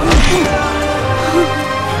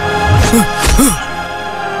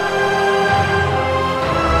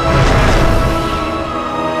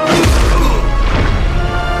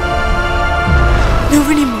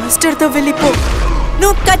 నువ్వు నీ మాస్టర్తో వెళ్ళిపో.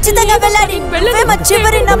 నువ్వు ఖచ్చితంగా వెళ్ళాలి. నువ్వే మా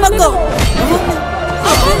చివరి నమ్మకం.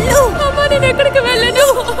 నేను ఎక్కడికి వెళ్ళను.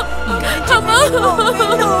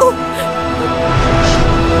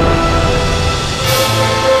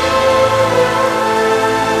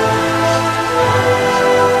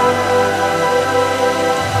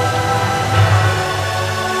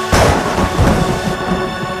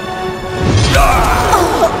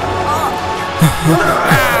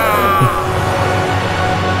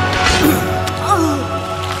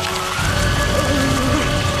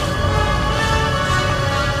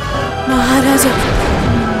 మహారాజా,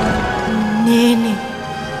 నేనే.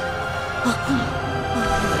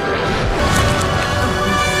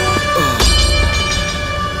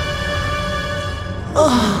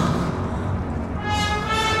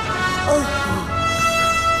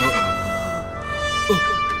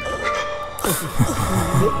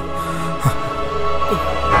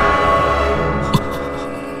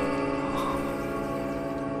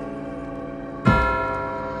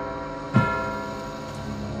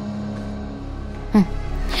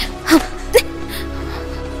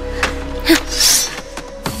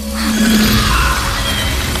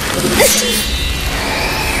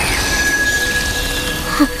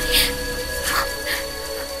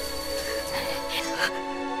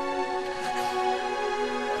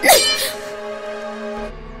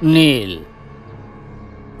 నీల్,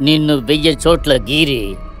 నిన్ను 1000 చోట్ల గీరి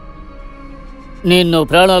నిన్ను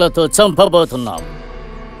ప్రాణాలతో చంపబోతున్నాం.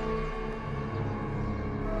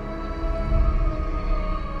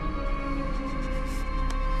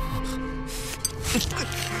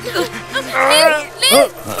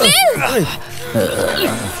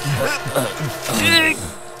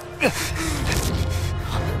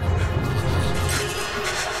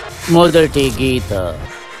 మొదటి గీత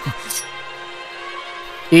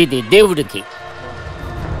ఇది దేవుడికి.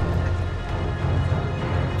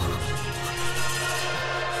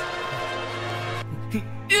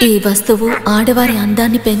 ఈ వస్తువు ఆడవారి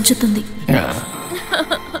అందాన్ని పెంచుతుంది,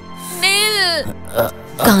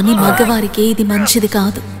 కానీ మగవారికి ఇది మంచిది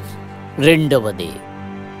కాదు. రెండవది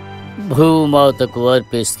భూమాతకు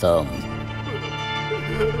అర్పిస్తాం.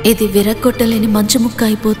 ఇది విరగొట్టలేని మంచు ముక్క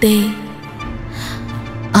అయిపోతే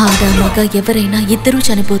ఆడ మగ ఎవరైనా ఇద్దరూ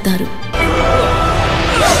చనిపోతారు.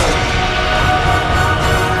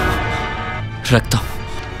 రక్తం.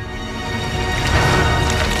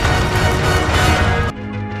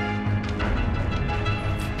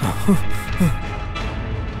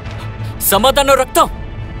 సమాధానం రక్తం.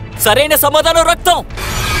 సరైన సమాధానం రక్తం.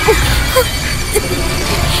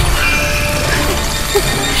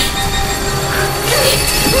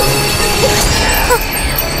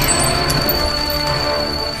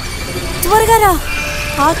 త్వరగా రా,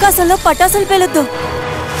 ఆకాశంలో పటాసులు పేలొద్దు.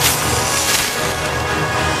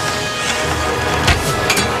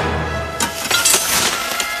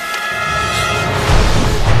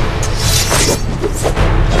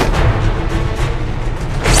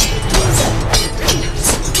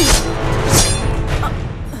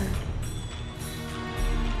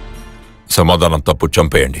 సమాధానం తప్పు,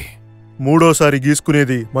 చంపేయండి. మూడోసారి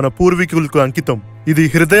గీసుకునేది మన పూర్వీకులకు అంకితం. ఇది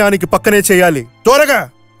హృదయానికి పక్కనే చేయాలి. త్వరగా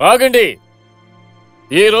ఆగండి.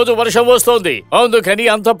 ఈ రోజు వర్షం వస్తోంది, అందుకని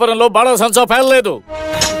అంతఃపురంలో బాణసంచా పేలలేదు.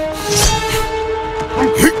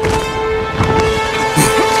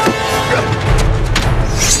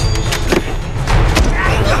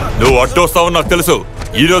 నువ్వు అడ్డొస్తావని నాకు తెలుసు.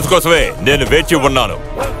 ఈ రోజు కోసమే నేను వేచి ఉన్నాను.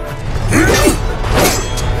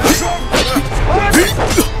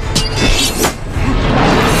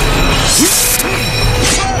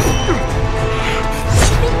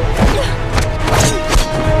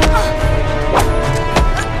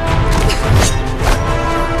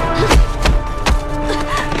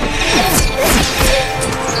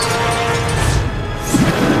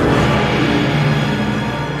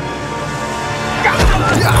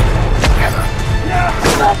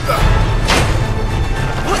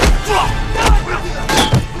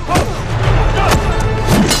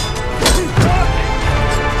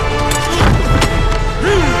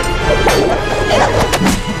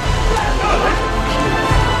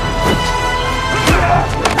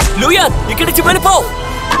 లూయర్, ఇక్కడి నుంచి వెళ్ళిపో.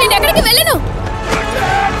 నేను ఎక్కడికి వెళ్ళను.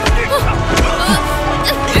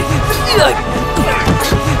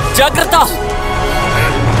 జాగ్రత్త.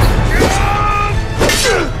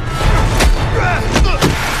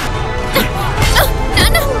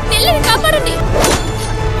 నాన్న, పిల్లని కాపాడండి.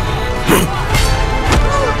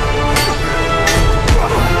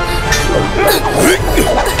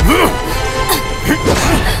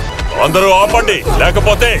 అందరూ ఆపండి,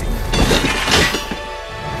 లేకపోతే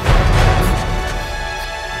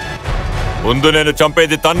ముందు నేను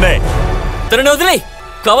చంపేది తన్నే. తనని వదిలే,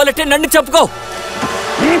 కావాలంటే నన్ను చంపుకో.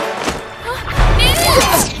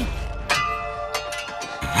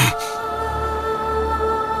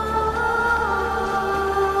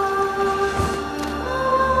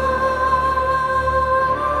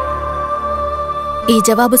 ఈ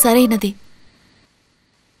జవాబు సరైనది.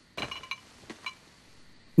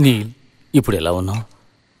 నీల్, ఇప్పుడు ఎలా ఉన్నావు?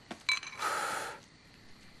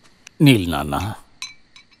 నీల్ నాన్న,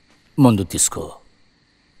 ముందు తీసుకో.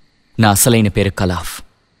 నా అసలైన పేరు కలాఫ్,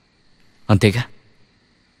 అంతేగా?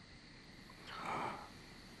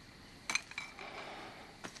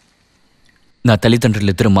 నా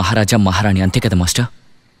తల్లిదండ్రులిద్దరూ మహారాజా మహారాణి, అంతే కదా మాస్టర్?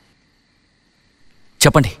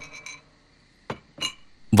 చెప్పండి.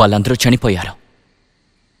 వాళ్ళందరూ చనిపోయారు,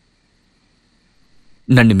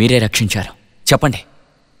 నన్ను మీరే రక్షించారు. చెప్పండి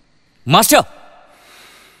మాస్టర్.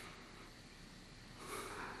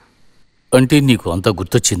 అంటే నీకు అంతా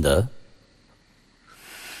గుర్తొచ్చిందా?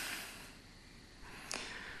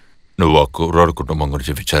 నువ్వు ఆ కుర్రాడు కుటుంబం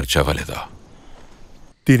గురించి విచారించావా లేదా?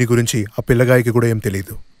 దీని గురించి ఆ పిల్లగాయికి కూడా ఏం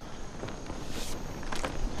తెలీదు.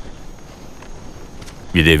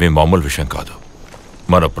 ఇదేమీ మామూలు విషయం కాదు.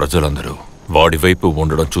 మన ప్రజలందరూ వాడి వైపు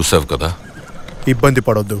ఉండడం చూసావు కదా. ఇబ్బంది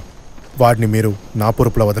పడొద్దు, వాడిని మీరు నా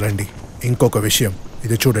పొరుపులో వదలండి. ఇంకొక విషయం,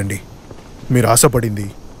 ఇది చూడండి, మీరు ఆశపడింది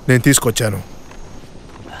నేను తీసుకొచ్చాను.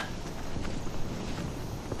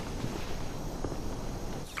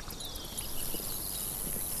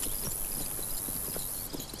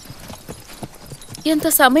 ఎంత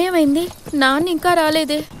సమయం అయింది, నాన్న ఇంకా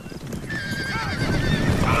రాలేదే.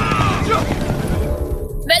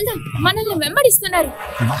 వెళ్దాం, మనల్ని వెంబడిస్తున్నారు.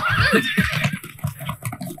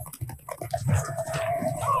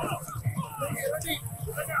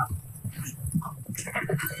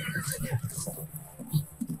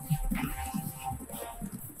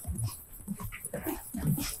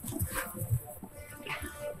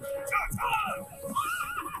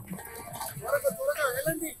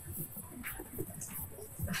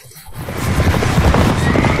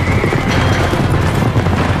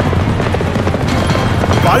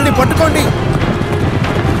 వాళ్ళని పట్టుకోండి.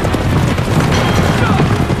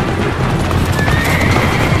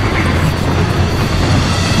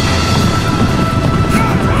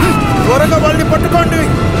 త్వరగా వాళ్ళని పట్టుకోండి.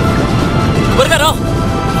 త్వరగా రా.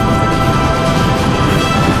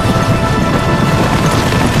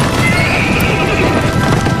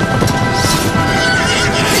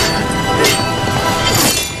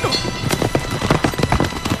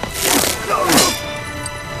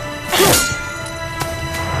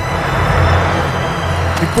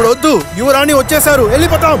 ఇప్పుడు వద్దు, యువరాణి వచ్చేసారు,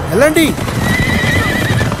 వెళ్ళిపోతాం. వెళ్ళండి.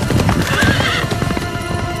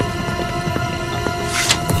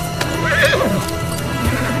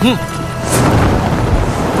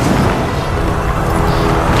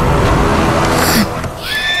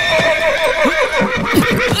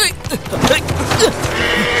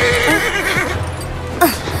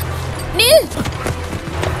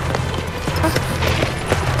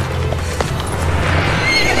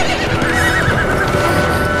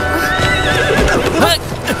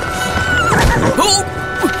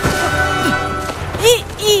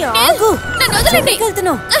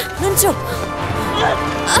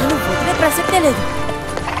 ప్రసక్తే లేదు.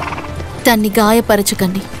 దాన్ని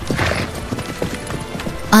గాయపరచకండి.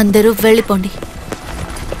 అందరూ వెళ్ళిపోండి.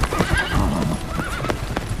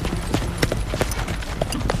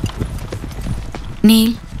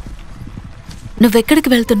 నీల్,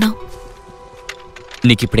 నువ్వెక్కడికి వెళ్తున్నావు?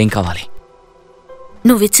 నీకిప్పుడేం కావాలి?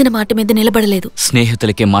 నువ్విచ్చిన మాట మీద నిలబడలేదు.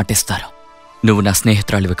 స్నేహితులకే మాటిస్తారు. నువ్వు నా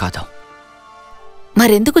స్నేహితురాలివి కాదు.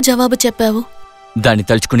 మరెందుకు జవాబు చెప్పావు? దాన్ని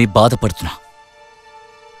తలుచుకుని బాధపడుతున్నా.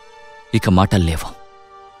 ఇక మాటలు లేవు.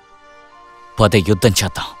 పద, యుద్ధం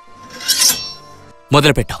చేద్దాం.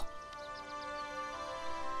 మొదలుపెట్టావు.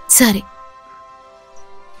 సరే,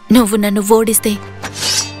 నువ్వు నన్ను ఓడిస్తే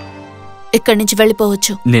ఇక్కడి నుంచి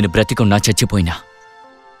వెళ్ళిపోవచ్చు. నేను బ్రతికున్నా చచ్చిపోయినా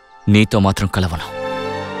నీతో మాత్రం కలవను.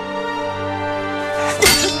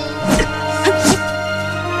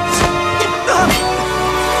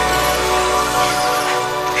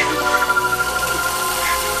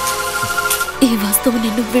 ఈ వస్తువు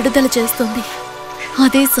నిన్ను విడుదల చేస్తుంది.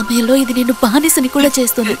 అదే సమయంలో ఇది నిన్ను బానిసని కూడా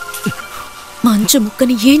చేస్తుంది. మంచు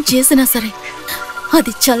ముక్కని ఏం చేసినా సరే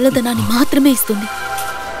అది చల్లదనాన్ని మాత్రమే ఇస్తుంది.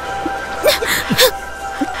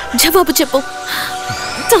 జవాబు చెప్పు,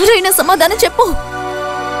 సరైన సమాధానం చెప్పు.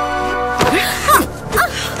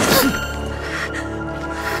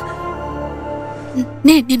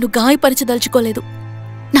 నేను నిన్ను గాయపరచదలుచుకోలేదు.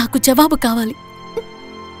 నాకు జవాబు కావాలి.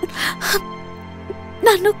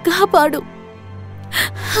 నన్ను కాపాడు.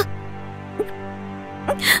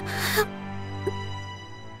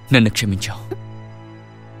 నన్ను క్షమించావు.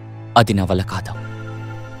 అది నా వల్ల కాదు.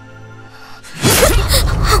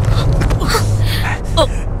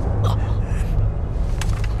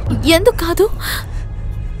 ఎందుకు కాదు?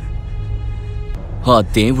 ఆ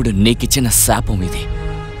దేవుడు నీకిచ్చిన శాపం ఇది.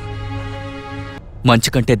 మంచు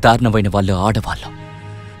కంటే దారుణమైన వాళ్ళు ఆడవాళ్ళు.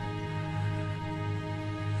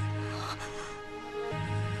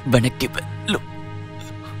 వెనక్కి వెళ్ళు.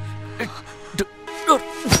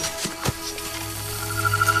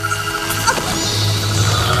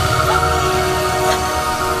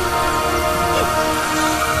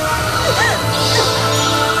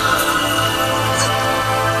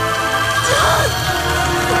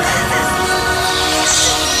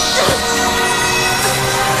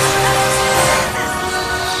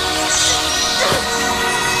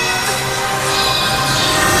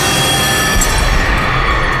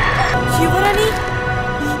 యువరాణి,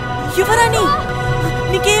 యువరాణి,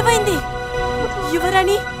 నీకేమైంది?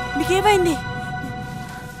 యువరాణి మీకేమైంది?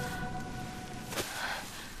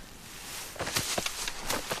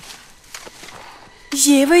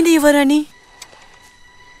 ఏమైంది యువరాణి?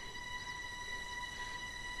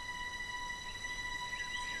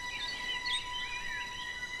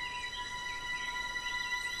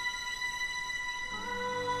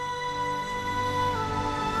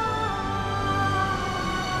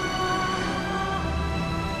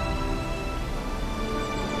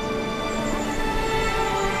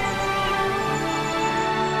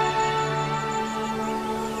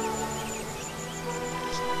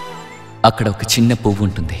 అక్కడ ఒక చిన్న పువ్వు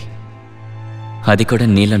ఉంటుంది. అది కూడా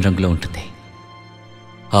నీలం రంగులో ఉంటుంది.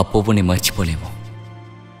 ఆ పువ్వుని మర్చిపోలేము.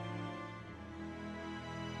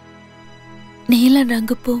 నీలం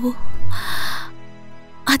రంగు పువ్వు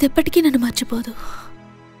అదెప్పటికీ నన్ను మర్చిపోదు.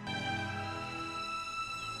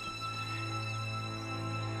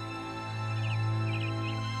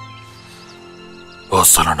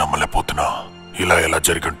 అస్సలు నమ్మలేకపోతున్నా. ఇలా ఎలా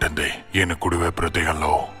జరిగింటుంది? ఈయన కుడివైపు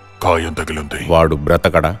హృదయంలో గాయం తగిలింది. వాడు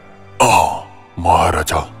బ్రతకడా?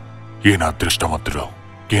 మహారాజా, ఈయన అదృష్టవంతుడు.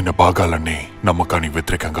 ఈయన భాగాలన్నీ నమ్మకానికి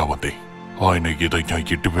వ్యతిరేకంగా ఉంది. ఆయన ఏదైనా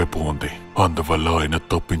ఇటువైపు ఉంది. అందువల్ల ఆయన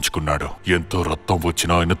తప్పించుకున్నాడు. ఎంతో రక్తం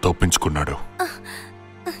వచ్చినా ఆయన తప్పించుకున్నాడు.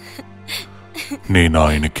 నేను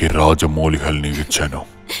ఆయనకి రాజమౌళికల్ని ఇచ్చాను.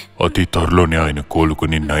 అతి త్వరలోనే ఆయన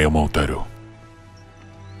కోలుకుని నయమవుతారు.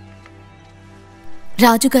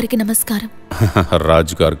 రాజుగారికి నమస్కారం.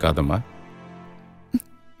 రాజుగారు కాదమ్మా.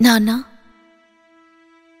 నాన్న,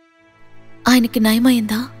 ఆయనకి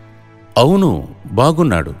నయమైందా? అవును,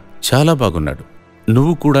 బాగున్నాడు, చాలా బాగున్నాడు.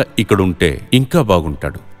 నువ్వు కూడా ఇక్కడుంటే ఇంకా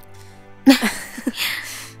బాగుంటాడు.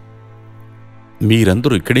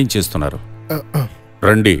 మీరందరూ ఇక్కడేం చేస్తున్నారు?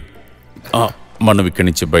 రండి, మనం ఇక్కడి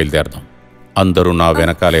నుంచి బయలుదేరదాం. అందరూ నా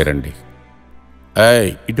వెనకాలే రండి.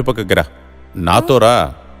 ఇటుపక్కకి రా, నాతో రా,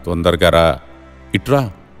 తొందరగా రా. ఇట్రా,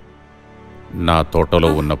 నా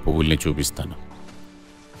తోటలో ఉన్న పువ్వుల్ని చూపిస్తాను.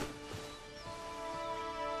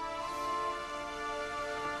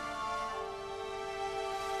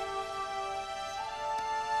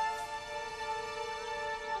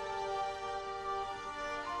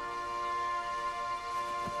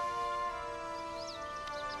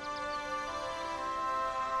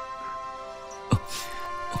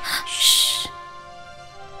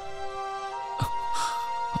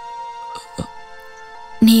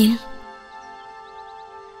 నీల్,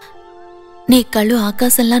 నీ కళ్ళు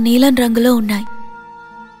ఆకాశంలా నీలం రంగులో ఉన్నాయి.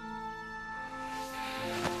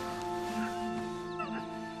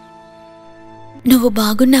 నువ్వు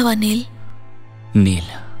బాగున్నావా నీల్?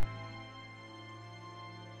 నీల్,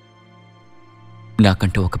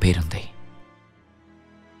 నాకంటూ ఒక పేరుంది.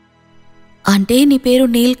 అంటే నీ పేరు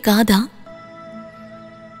నీల్ కాదా?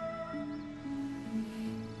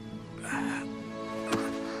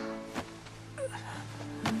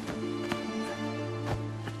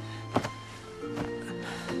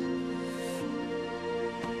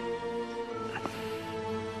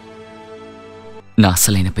 నా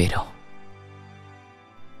అసలైన పేరు.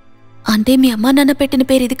 అంటే మీ అమ్మా నాన్న పెట్టిన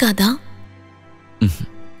పేరు ఇది కాదా?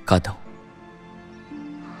 కాదు.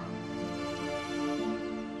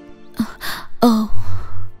 ఓ,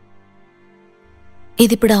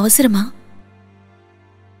 ఇది ఇప్పుడు అవసరమా?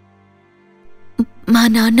 మా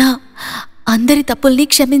నాన్న అందరి తప్పుల్ని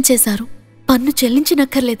క్షమించేశారు. పన్ను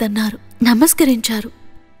చెల్లించినక్కర్లేదన్నారు. నమస్కరించారు.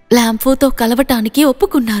 ల్యాంఫోతో కలవటానికి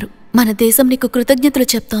ఒప్పుకున్నారు. మన దేశం నీకు కృతజ్ఞతలు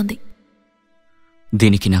చెప్తోంది.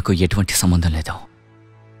 దీనికి నాకు ఎటువంటి సంబంధం లేదు.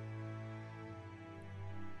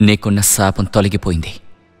 నీకున్న శాపం తొలగిపోయింది.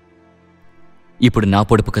 ఇప్పుడు నా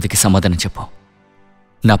పొడుపు కథకి సమాధానం చెప్పు.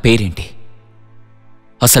 నా పేరేంటి?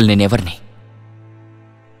 అసలు నేనెవరిని?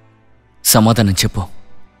 సమాధానం చెప్పు.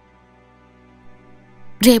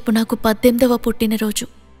 రేపు నాకు 18వ పుట్టినరోజు.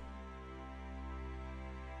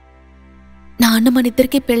 నాన్న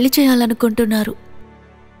మనిద్దరికీ పెళ్లి చేయాలనుకుంటున్నారు.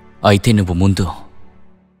 అయితే నువ్వు ముందు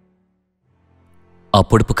ఆ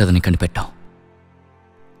పొడుపు కథని కనిపెట్టావు.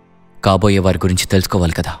 కాబోయే వారి గురించి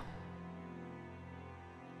తెలుసుకోవాలి కదా.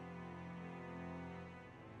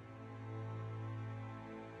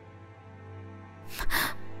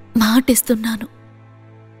 మాటిస్తున్నాను.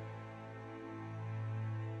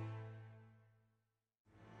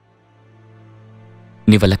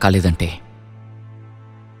 నీ వల్ల కాలేదంటే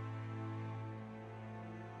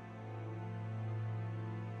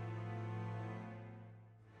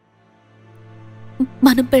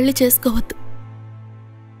మనం పెళ్లి చేసుకోవద్దు.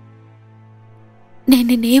 నేను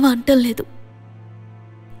నిన్నేం అంటలేదు.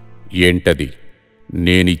 ఏంటది?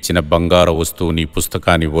 నేనిచ్చిన బంగారు వస్తువు నీ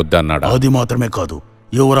పుస్తకాన్ని వద్దన్నాడా? అది మాత్రమే కాదు,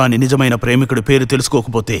 యువరాణి నిజమైన ప్రేమికుడి పేరు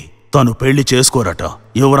తెలుసుకోకపోతే తను పెళ్లి చేసుకోరట.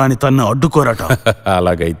 యువరాణి తన్ను అడ్డుకోరట.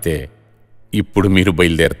 అలాగైతే ఇప్పుడు మీరు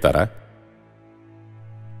బయలుదేరతారా?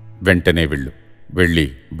 వెంటనే వెళ్ళి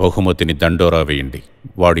బహుమతిని దండోరా వేయండి.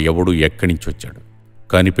 వాడు ఎవడు ఎక్కడి నుంచి వచ్చాడు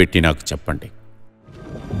కనిపెట్టి నాకు చెప్పండి.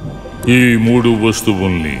 ఈ 3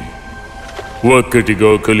 వస్తువుల్ని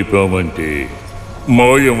ఒక్కటిగా కలిపామంటే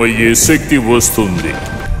మాయమయ్యే శక్తి వస్తుంది.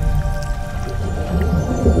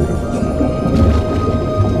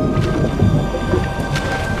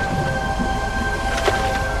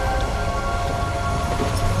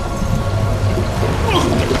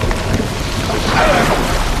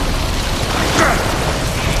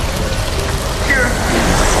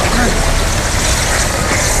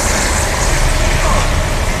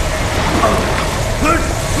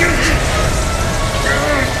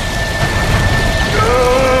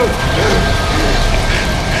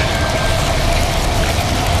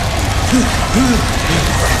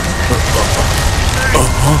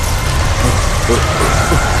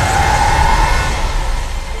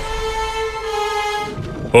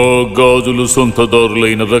 ఆ గాజులు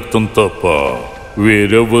సొంతదారులైన రక్తం తప్ప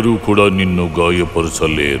వేరెవరూ కూడా నిన్ను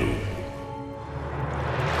గాయపరచలేరు.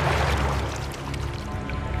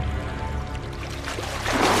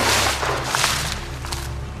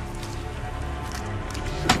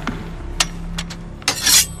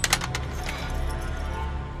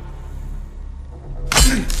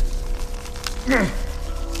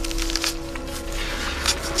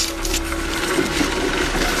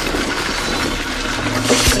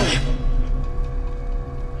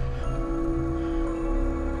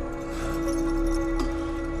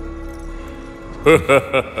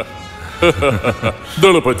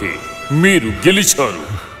 దళపతి, మీరు గెలిచారు.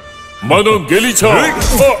 మనం గెలిచాం.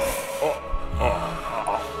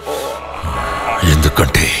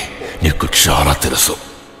 ఎందుకంటే నీకు చాలా తెలుసు.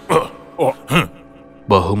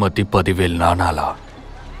 బహుమతి 10,000 నాణాల.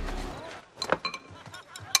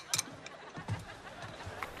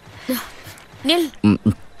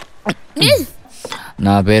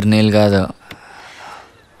 నా పేరు నీల్ కాదు,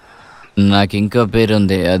 నాకు ఇంకో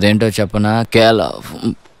పేరుంది. అదేంటో చెప్పనా? కేలా.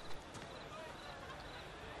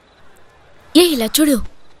 ఇలా చూడు,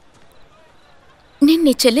 నేను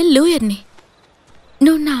నీ చెల్లెలు లూయర్ని,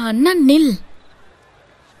 నువ్వు నా అన్న నిల్.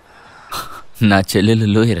 నా చెల్లెలు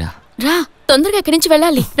లూయరా? రా, తొందరగా ఎక్కడి నుంచి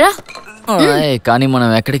వెళ్ళాలి, రా. కానీ మనం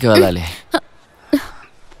ఎక్కడికి వెళ్ళాలి?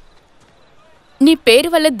 నీ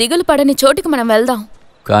పేరు వల్ల దిగులు పడని చోటుకి మనం వెళ్దాం.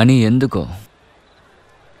 కానీ ఎందుకో?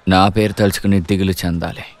 నా పేరు తలుచుకుని దిగులు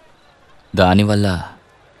చెందాలి. దానివల్ల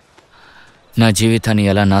నా జీవితాన్ని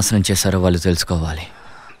ఎలా నాశనం చేశారో వాళ్ళు తెలుసుకోవాలి.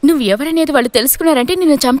 నువ్వు ఎవరనేది వాళ్ళు తెలుసుకున్నారంటే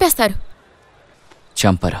నిన్ను చంపేస్తారు.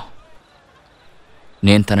 చంపరు,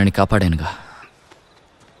 నేను తనని కాపాడానుగా.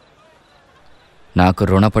 నాకు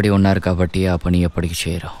రుణపడి ఉన్నారు కాబట్టి ఆ పని ఎప్పటికీ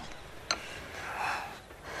చేయరు.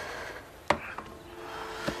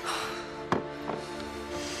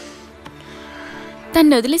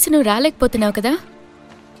 తన్ను వదిలేసి నువ్వు రాలేకపోతున్నావు కదా?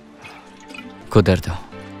 కుదరదు.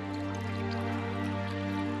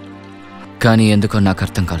 కానీ ఎందుకో నాకు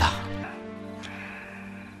అర్థం కాలా.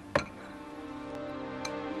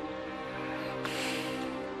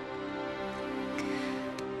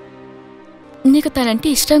 నీకు తనంటే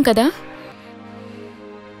ఇష్టం కదా?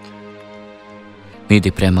 ఇది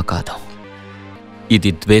ప్రేమ కాదు,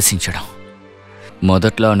 ఇది ద్వేషించడం.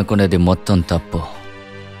 మొదట్లో అనుకున్నది మొత్తం తప్పు.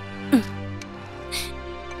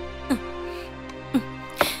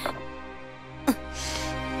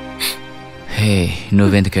 హే,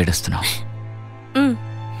 నువ్వెందుకు ఏడుస్తున్నావు?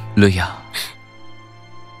 లూయా,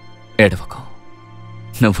 ఏడవకు.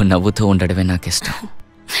 నువ్వు నవ్వుతూ ఉండడమే నాకిష్టం.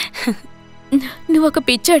 నువ్వు ఒక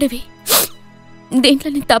పిచ్చాడివి, దీంట్లో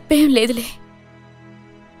నీ తప్పేం లేదులే.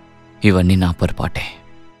 ఇవన్నీ నా పొరపాటే.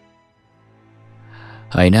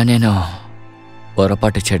 అయినా నేను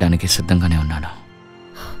పొరపాటు చేయడానికి సిద్ధంగానే ఉన్నాను.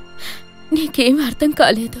 నీకేం అర్థం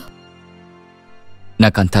కాలేదు.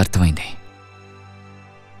 నాకంత అర్థమైంది.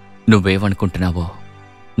 నువ్వేమనుకుంటున్నావో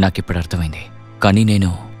నాకిప్పుడు అర్థమైంది. కానీ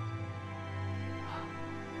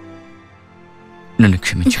నన్ను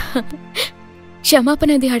క్షమించు.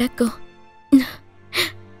 క్షమాపణది అడక్కు.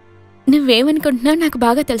 నువ్వేమనుకుంటున్నావు నాకు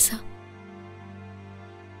బాగా తెలుసా.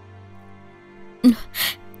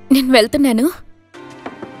 నేను వెళ్తున్నాను.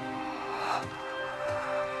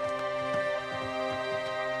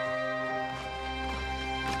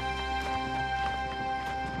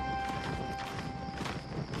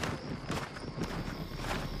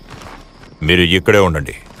 మీరు ఇక్కడే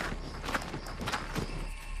ఉండండి.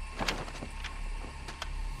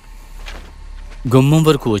 గుమ్మం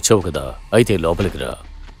వరకు వచ్చావు కదా, అయితే లోపలికి రా.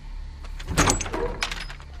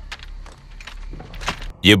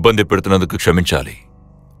 ఇబ్బంది పెడుతున్నందుకు క్షమించాలి.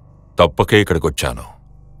 తప్పకే ఇక్కడికి వచ్చాను.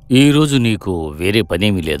 ఈరోజు నీకు వేరే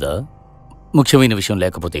పనేమీ లేదా? ముఖ్యమైన విషయం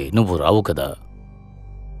లేకపోతే నువ్వు రావు కదా.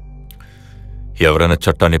 ఎవరైనా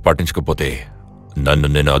చట్టాన్ని పాటించకపోతే నన్ను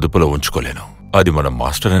నేను అదుపులో ఉంచుకోలేను. అది మన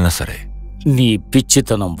మాస్టర్ అయినా సరే. నీ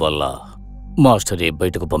పిచ్చితనం వల్ల మాస్టరే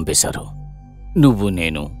బయటకు పంపేశారు. నువ్వు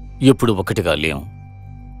నేను ఎప్పుడు ఒకటిగా లేం.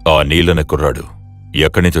 ఆ నీలన కుర్రాడు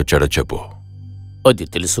ఎక్కడి నుంచి వచ్చాడో చెప్పు. అది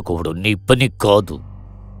తెలుసుకోవడం నీ పని కాదు.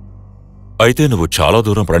 అయితే నువ్వు చాలా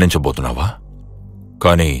దూరం ప్రయాణించబోతున్నావా?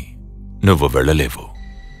 కానీ నువ్వు వెళ్ళలేవు.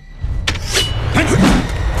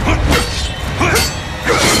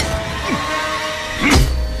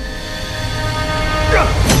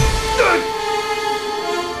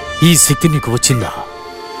 ఈ శక్తి నీకు వచ్చిందా?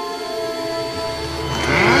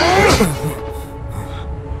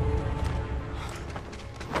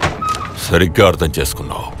 సరిగ్గా అర్థం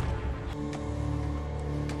చేసుకున్నావు.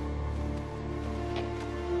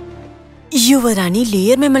 యువరాణి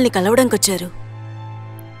లేయర్ మిమ్మల్ని కలవడానికి వచ్చారు.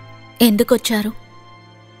 ఎందుకొచ్చారు?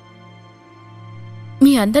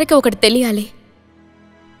 మీ అందరికీ ఒకటి తెలియాలి.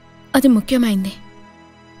 అది ముఖ్యమైంది.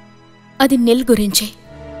 అది నిల్ గురించి.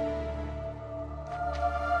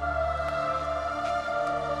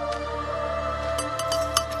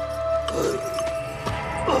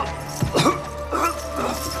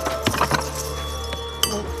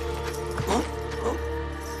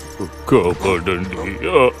 కాపాడండి.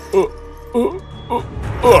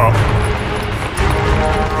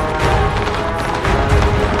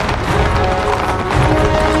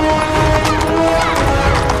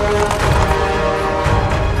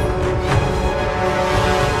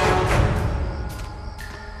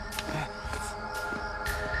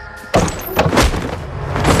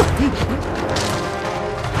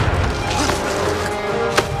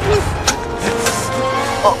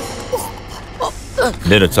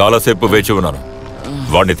 నేను చాలాసేపు వేచి ఉన్నాను.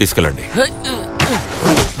 వాడిని తీసుకెళ్ళండి.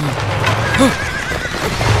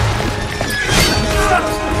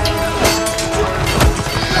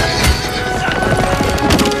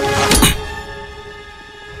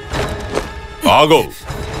 ఆగో.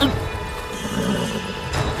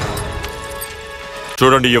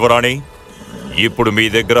 చూడండి యువరాణి, ఇప్పుడు మీ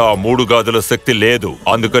దగ్గర ఆ 3 గాజుల శక్తి లేదు.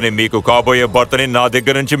 అందుకని మీకు కాబోయే భర్తని నా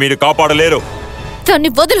దగ్గర నుంచి మీరు కాపాడలేరు.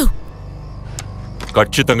 దాన్ని వదులు.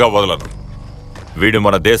 ఖచ్చితంగా వదలను. వీడు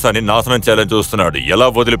మన దేశాన్ని నాశనం చేయాలని చూస్తున్నాడు. ఎలా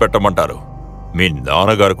వదిలిపెట్టమంటారు? మీ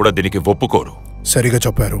నాన్నగారు కూడా దీనికి ఒప్పుకోరు. సరిగా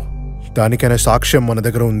చెప్పారు. దానికైనా సాక్ష్యం మన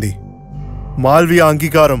దగ్గర ఉంది. మాల్వియా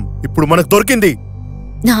అంగీకారం ఇప్పుడు మనకు దొరికింది.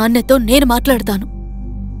 నాన్నతో నేను మాట్లాడతాను.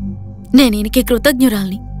 నేను ఈయనకి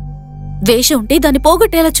కృతజ్ఞురాల్ని. వేషం ఉంటే దాన్ని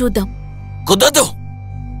పోగొట్టేలా చూద్దాం. కుదరదు.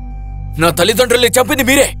 నా తల్లిదండ్రుల్ని చంపింది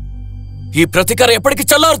మీరే. ఈ ప్రతీకారం ఎప్పటికీ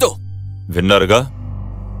చల్లారదు. విన్నారుగా?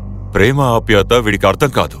 ప్రేమ ఆప్యాయత వీడికి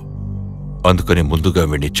అర్థం కాదు. అందుకని ముందుగా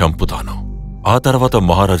వీడిని చంపుతాను. ఆ తర్వాత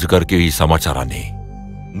మహారాజు గారికి ఈ సమాచారాన్ని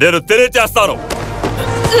నేను తెలియజేస్తాను.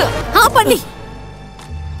 ఆపండి.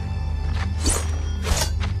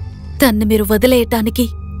 తన్ని మీరు వదిలేయటానికి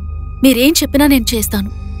మీరేం చెప్పినా నేను చేస్తాను.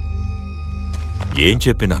 ఏం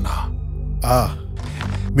చెప్పినానా?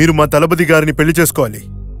 మీరు మా దళపతి గారిని పెళ్లి చేసుకోవాలి.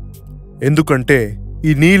 ఎందుకంటే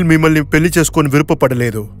ఈ నీల్ మిమ్మల్ని పెళ్లి చేసుకొని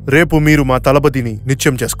విరుపపడలేదు. రేపు మీరు మా దళపతిని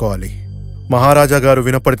నిత్యం చేసుకోవాలి. మహారాజా గారు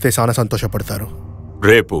వినపడితే చాలా సంతోషపడతారు.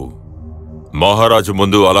 రేపు మహారాజు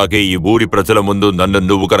ముందు, అలాగే ఈ ఊరి ప్రజల ముందు నన్ను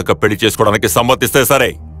నువ్వు గనక పెళ్లి చేసుకోవడానికి సమ్మతిస్తే సరే,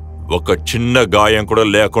 ఒక చిన్న గాయం కూడా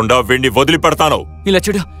లేకుండా వీణ్ణి వదిలిపెడతాను. ఇలా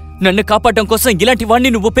చూడు, నన్ను కాపాడడం కోసం ఇలాంటి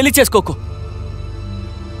వాణ్ణి నువ్వు పెళ్లి చేసుకోకు.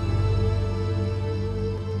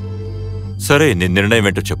 సరే, నీ నిర్ణయం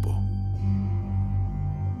ఏంటో చెప్పు.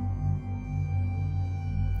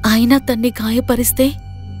 అయినా తన్ని గాయపరిస్తే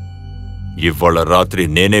ఇవాళ రాత్రి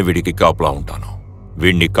నేనే వీడికి కాపలా ఉంటాను.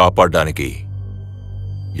 వీణ్ణి కాపాడడానికి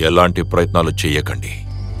ఎలాంటి ప్రయత్నాలు చెయ్యకండి.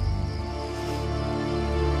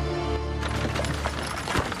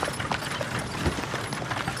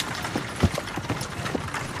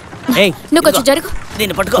 నువ్వు కొంచెం జరుగు.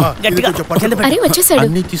 దీన్ని పట్టుకో గట్టిగా. అరే వచ్చేసాడు.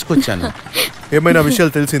 అన్నీ తీసుకొచ్చాను. ఏమైనా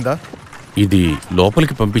విషయాలు తెలిసిందా? ఇది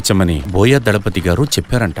లోపలికి పంపించమని బోయా దళపతి గారు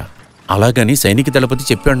చెప్పారంట. అలాగని సైనిక దళపతి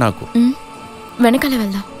చెప్పాడు నాకు. వెనకాల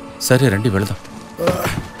వెళ్దాం. సరే రండి వెళదాం.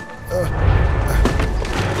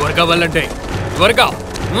 త్వరగా వెళ్ళండి, త్వరగా.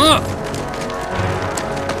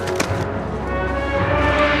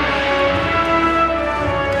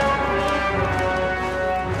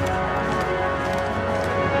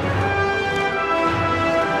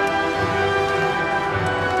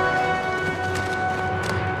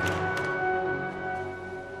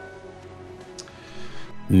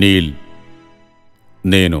 నీల్,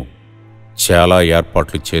 నేను చాలా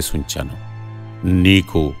ఏర్పాట్లు చేసుంచాను.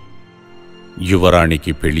 నీకు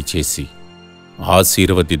యువరాణికి పెళ్లి చేసి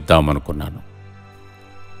ఆశీర్వదిద్దామనుకున్నాను.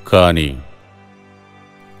 కానీ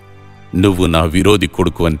నువ్వు నా విరోధి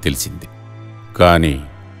కొడుకు అని తెలిసింది. కానీ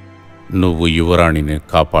నువ్వు యువరాణిని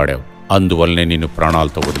కాపాడావు. అందువల్లనే నిన్ను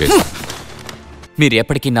ప్రాణాలతో వదిలేశాను. మీరు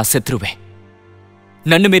ఎప్పటికీ నా శత్రువే.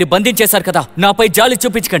 నన్ను మీరు బంధించేశారు కదా, నాపై జాలి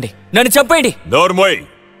చూపించకండి, నన్ను చంపేయండి. నోర్మోయ్,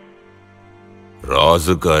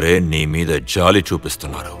 రాజుగారే నీ మీద జాలి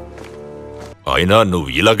చూపిస్తున్నారు. అయినా నువ్వు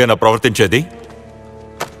ఇలాగైనా ప్రవర్తించేది?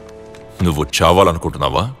 నువ్వు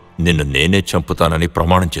చావాలనుకుంటున్నావా? నిన్ను నేనే చంపుతానని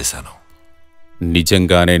ప్రమాణం చేశాను.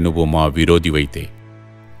 నిజంగానే నువ్వు మా విరోధివైతే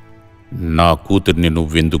నా కూతుర్ని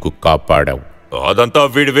నువ్వెందుకు కాపాడావు? అదంతా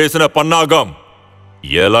వీడు వేసిన పన్నాగం.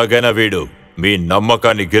 ఎలాగైనా వీడు మీ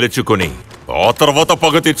నమ్మకాన్ని గెలుచుకుని ఆ తర్వాత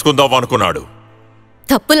పగ తీర్చుకుందాం అనుకున్నాడు.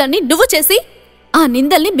 తప్పులన్నీ నువ్వు చేసి ఆ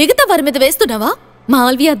నిందల్ని మిగతా వారి మీద వేస్తున్నావా?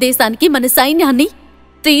 మాల్వియా దేశానికి మన సైన్యాన్ని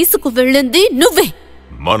తీసుకువెళ్ళింది నువ్వే.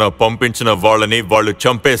 మన పంపించిన వాళ్ళని వాళ్ళు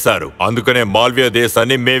చంపేశారు. అందుకనే మాల్వియా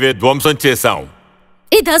దేశాన్ని మేమే ధ్వంసం చేశాం.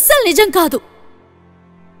 ఇది అస్సలు నిజం కాదు.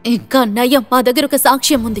 ఇంకా నయం, మా దగ్గర ఒక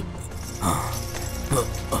సాక్ష్యం ఉంది.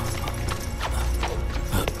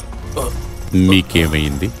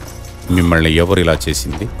 మీకేమైంది? మిమ్మల్ని ఎవరు ఇలా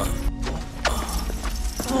చేసింది?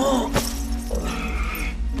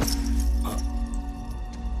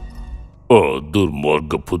 ఆ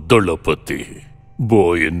దుర్మార్గపు దళపతి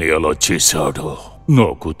బోయన్ని అలా చేశాడు.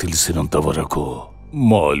 నాకు తెలిసినంత వరకు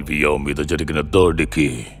మాల్వియా మీద జరిగిన దాడికి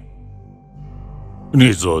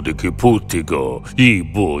నిజానికి పూర్తిగా ఈ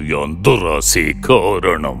బోయాన్ దురాశే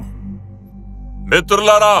కారణం.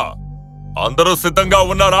 మిత్రులారా, అందరూ సిద్ధంగా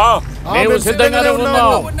ఉన్నారా? మేము సిద్ధంగానే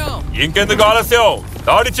ఉన్నాం. ఇంకెందుకు ఆలస్యం?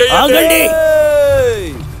 దాడి చేయండి. ఆగండి,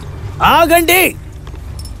 ఆగండి.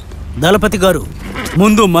 దళపతి గారు,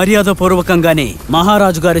 ముందు మర్యాదపూర్వకంగానే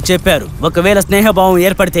మహారాజు గారు చెప్పారు, ఒకవేళ స్నేహభావం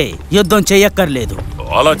ఏర్పడితే యుద్ధం చెయ్యక్కర్లేదు.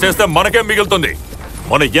 అలా చేస్తే మనకేం మిగులుతుంది?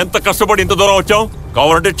 మనం ఎంత కష్టపడి ఇంత దూరం వచ్చాం.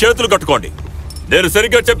 కావాలంటే చేతులు కట్టుకోండి. నేను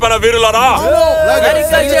సరిగ్గా చెప్పానా వీరులారా?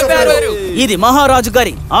 ఇది మహారాజు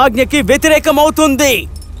గారి ఆజ్ఞకి వ్యతిరేకమవుతుంది.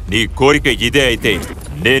 నీ కోరిక ఇదే అయితే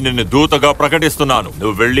నేను నిన్ను దూతగా ప్రకటిస్తున్నాను.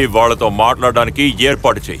 నువ్వు వెళ్ళి వాళ్ళతో మాట్లాడడానికి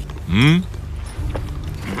ఏర్పాటు చెయ్యి.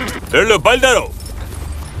 వెళ్ళు, బయలుదేరు.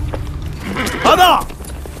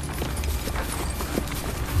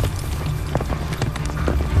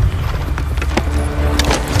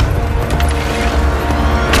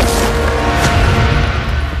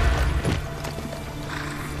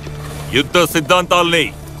 యుద్ధ సిద్ధాంతాల్ని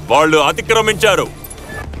వాళ్ళు అతిక్రమించారు.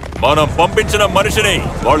 మనం పంపించిన మనిషిని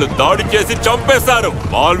వాళ్ళు దాడి చేసి చంపేశారు.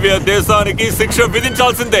 మాల్వియా దేశానికి శిక్ష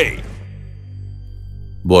విధించాల్సిందే.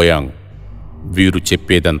 బోయాంగ్, వీరు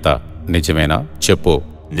చెప్పేదంతా నిజమేనా? చెప్పు.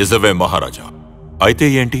 నిజమే మహారాజా. అయితే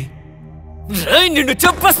ఏంటి? నిన్ను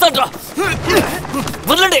చంపేస్తాడ్రా.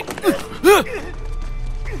 వదలండి.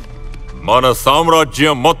 మన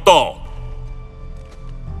సామ్రాజ్యం మొత్తం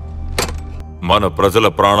మన ప్రజల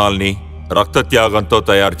ప్రాణాల్ని రక్తత్యాగంతో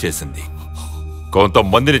తయారు చేసింది.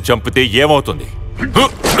 కొంతమందిని చంపితే ఏమవుతుంది?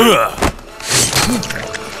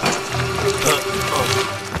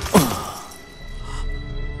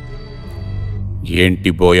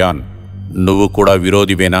 ఏంటి బోయాన్, నువ్వు కూడా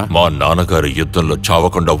విరోధివేనా? మా నాన్నగారు యుద్ధంలో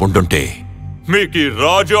చావకుండా ఉండుంటే మీకు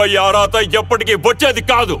రాజు అయ్యే అర్హత ఎప్పటికీ వచ్చేది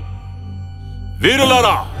కాదు.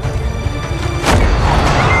 వీరులారా,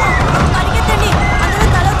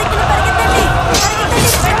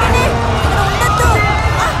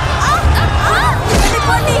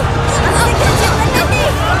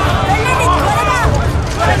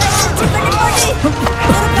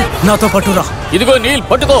 నాతో పట్టురా. ఇదిగో నీల్,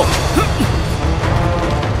 పట్టుకో.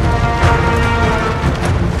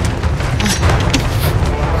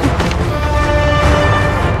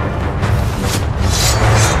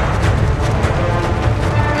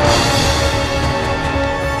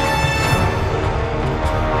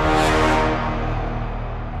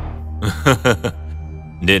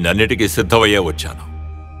 నేనన్నిటికీ సిద్ధమయ్యే వచ్చాను.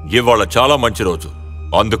 ఇవాళ చాలా మంచి రోజు.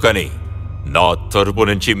 అందుకని నా తరపు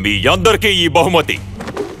నుంచి మీ అందరికీ ఈ బహుమతి.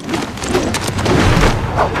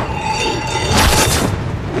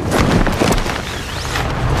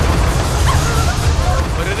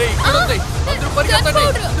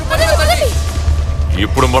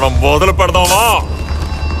 ఇప్పుడు మనం మొదలు పెడదామా?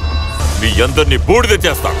 మీ అందరినీ బూడిద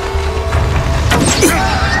చేస్తాం.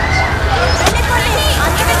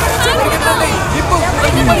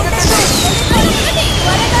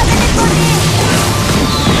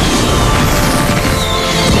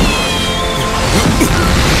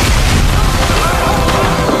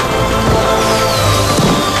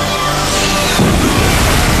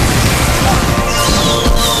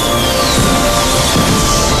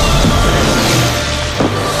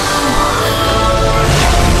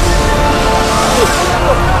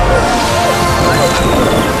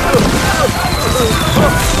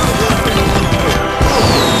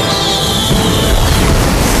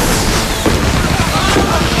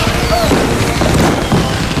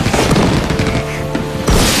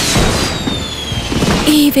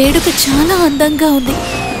 వేడుక చాలా అందంగా ఉంది.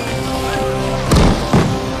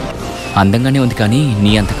 అందంగానే ఉంది కానీ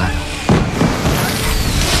నీ అంత కాదు.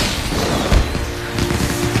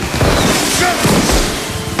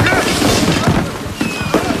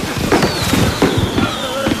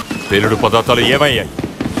 పేలుడు పదార్థాలు ఏమయ్యాయి?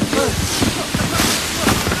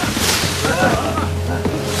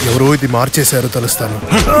 ఎవరో ఇది మార్చేశారో తెలుస్తాను.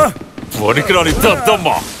 వణికిరాని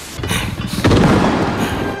దద్దమ్మా!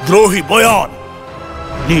 ద్రోహి బయాన్,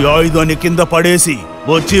 నీ ఆయుధాన్ని కింద పడేసి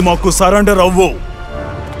వచ్చి మాకు సరెండర్ అవ్వు.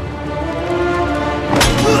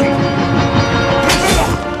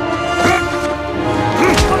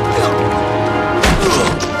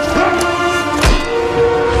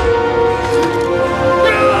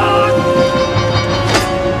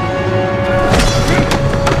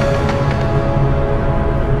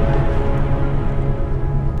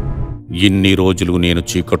 ఇన్ని రోజులు నేను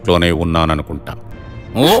చీకట్లోనే ఉన్నాననుకుంటా.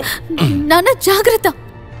 నాన్న జాగ్రత్త.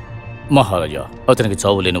 మహారాజా, అతనికి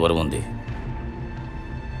చావులేని వరం ఉంది.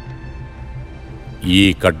 ఈ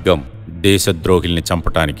ఖడ్గం దేశద్రోహిల్ని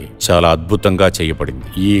చంపటానికి చాలా అద్భుతంగా చేయబడింది.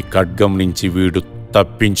 ఈ ఖడ్గం నుంచి వీడు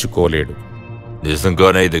తప్పించుకోలేడు.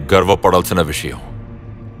 నిజంగానే ఇది గర్వపడాల్సిన విషయం.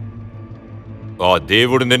 ఆ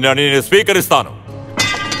దేవుడి నిర్ణయాన్ని నేను స్వీకరిస్తాను.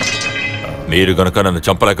 మీరు గనక నన్ను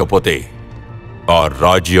చంపలేకపోతే ఆ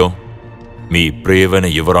రాజ్యం, మీ ప్రియమైన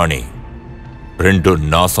యువరాణి రెండు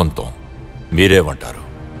నా సొంతం. మీరేమంటారు?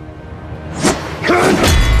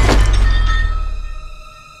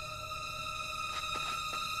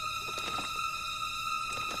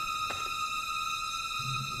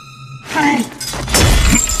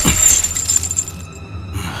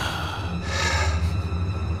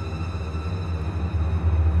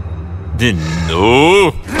 నిన్ను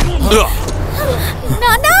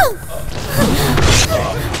నాన్నా!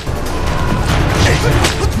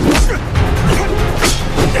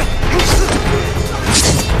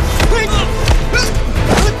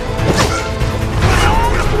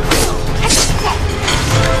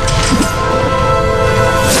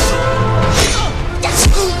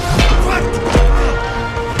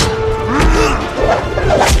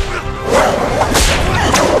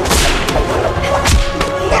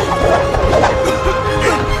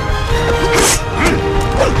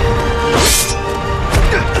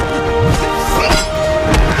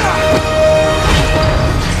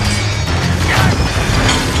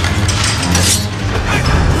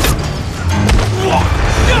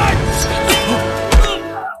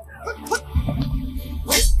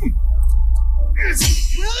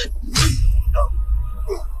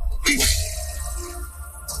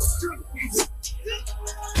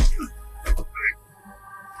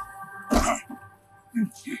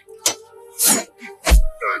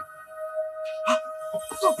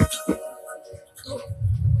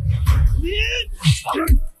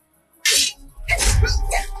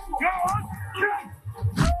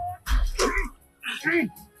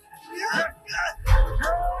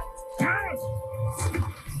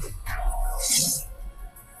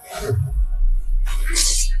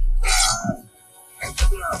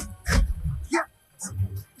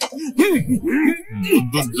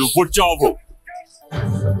 వచ్చావు.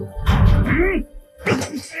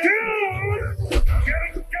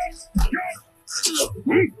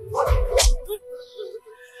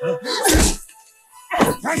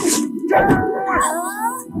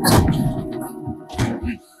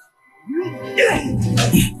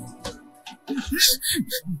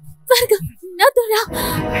 త్వరగా నాతో రా.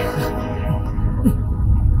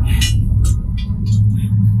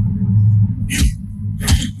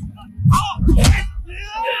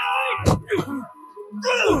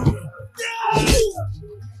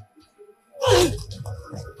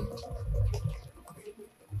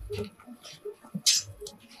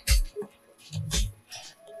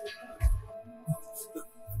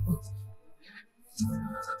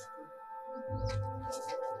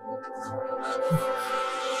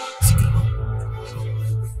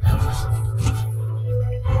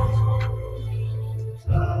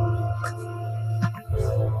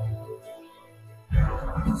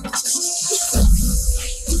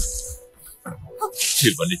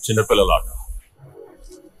 ఇవన్నీ చిన్నపిల్లలాట.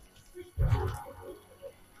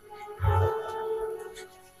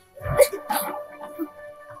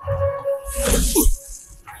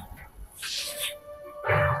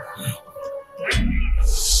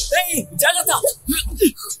 జాగ్రత్త.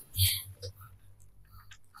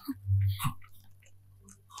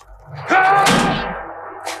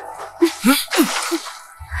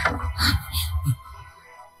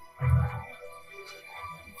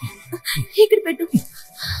 ఇక్కడ పెట్టు.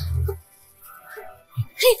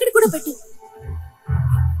 ఇక్కడ కూడా పెట్టు.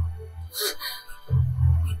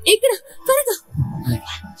 ఇక్కడ త్వరగా.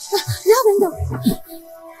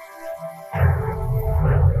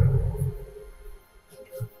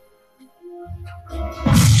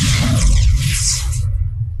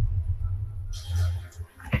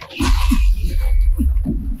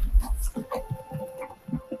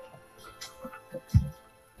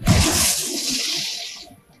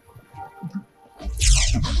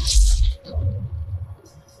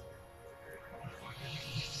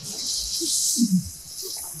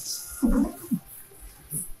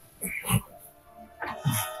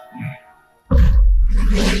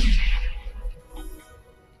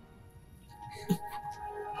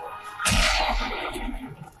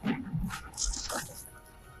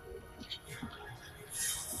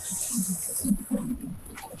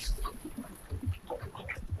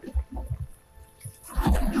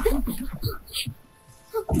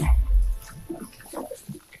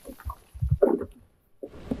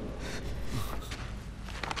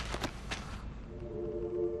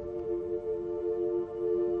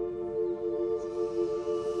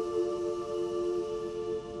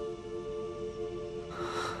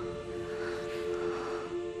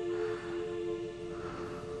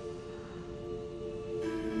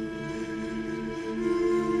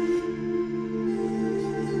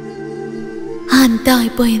 అంతా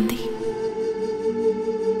అయిపోయింది.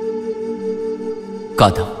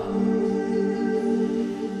 కాదు,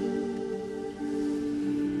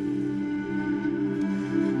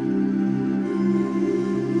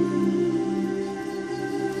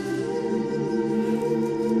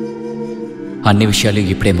 అన్ని విషయాలు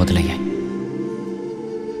ఇప్పుడే మొదలయ్యాయి.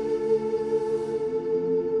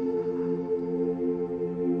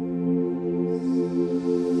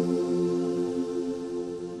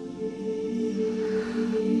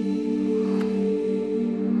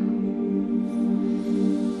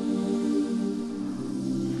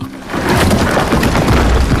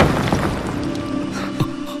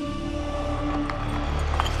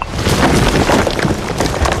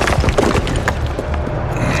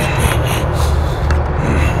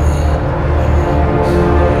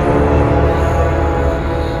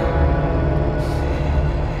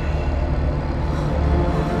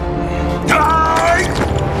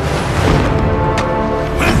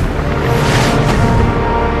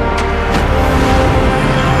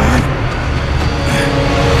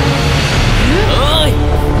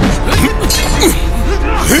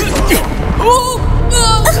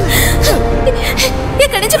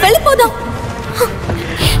 ఇక్కడి నుంచి వెళ్ళిపోదాం.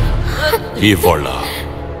 ఇవాళ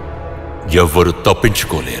ఎవ్వరు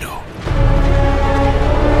తప్పించుకోలేరు.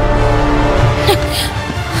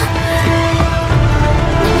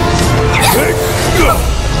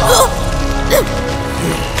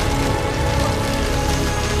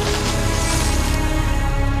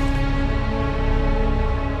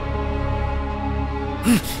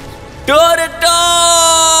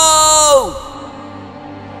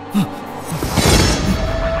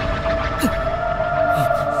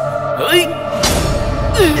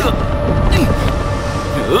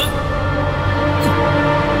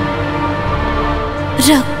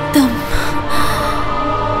 రక్తం.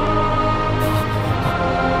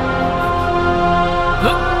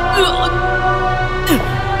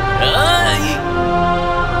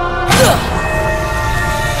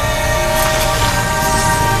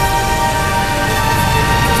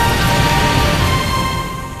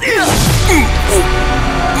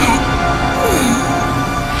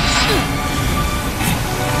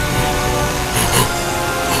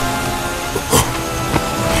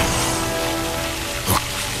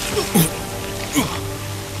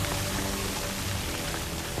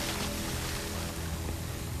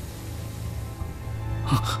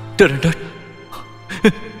 టొరంటో,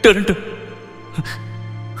 టొరంటో,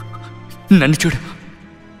 నన్ను చూడు.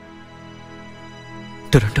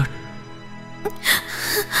 టొరంటో,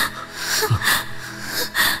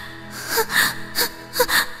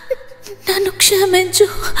 నన్ను క్షమించు.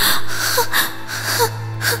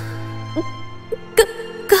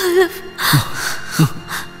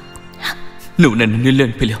 నువ్వు నన్ను నిల్లు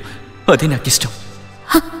అని పిలిచావు, అది నాకు ఇష్టం.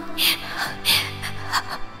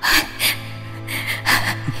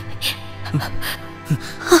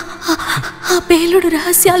 ఆ పేలుడు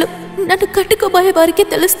రహస్యాలు నన్ను కట్టుకోబోయే వారికి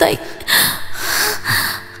తెలుస్తాయి.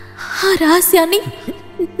 ఆ రహస్యాన్ని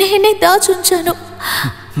నేనే దాచుంచాను.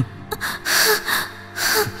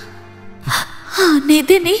 ఆ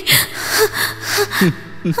నిధిని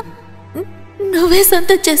నువ్వే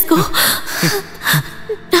సొంతం చేసుకో.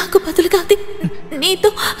 నాకు బదులుగా అది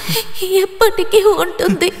నీతో ఎప్పటికీ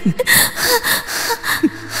ఉంటుంది.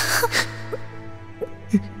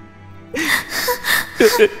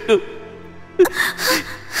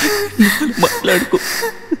 మాట్లాడుకో.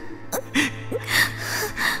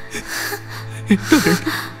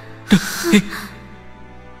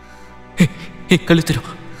 కళ్ళు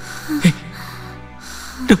తెరువు.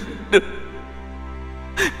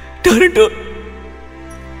 Toronto,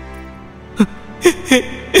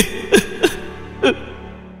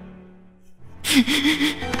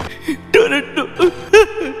 Toronto,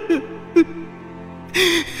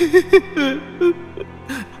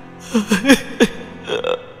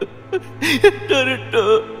 Toronto.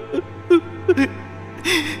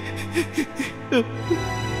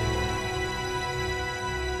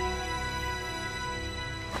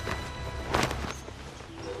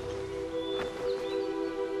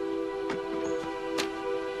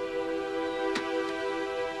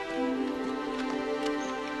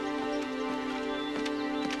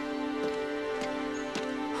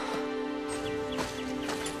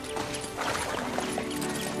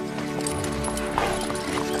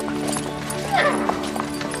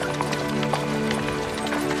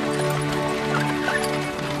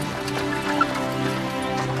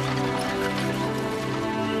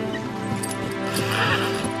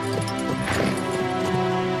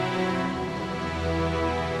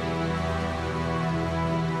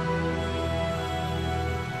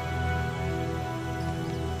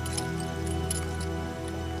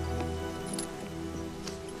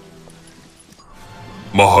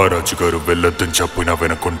 మహారాజు గారు వెళ్ళొద్దని చెప్పినా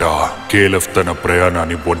వినకుండా కేలఫ్ తన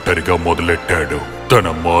ప్రయాణాన్ని ఒంటరిగా మొదలెట్టాడు. తన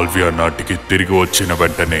మాల్వియా నాటికి తిరిగి వచ్చిన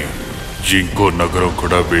వెంటనే ఇంకో నగరం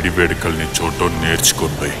కూడా వేడివేడికల్ని చూడటం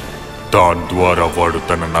నేర్చుకుంది. దాని ద్వారా వాడు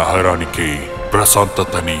తన నగరానికి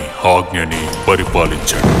ప్రశాంతతని, ఆజ్ఞని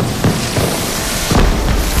పరిపాలించాడు.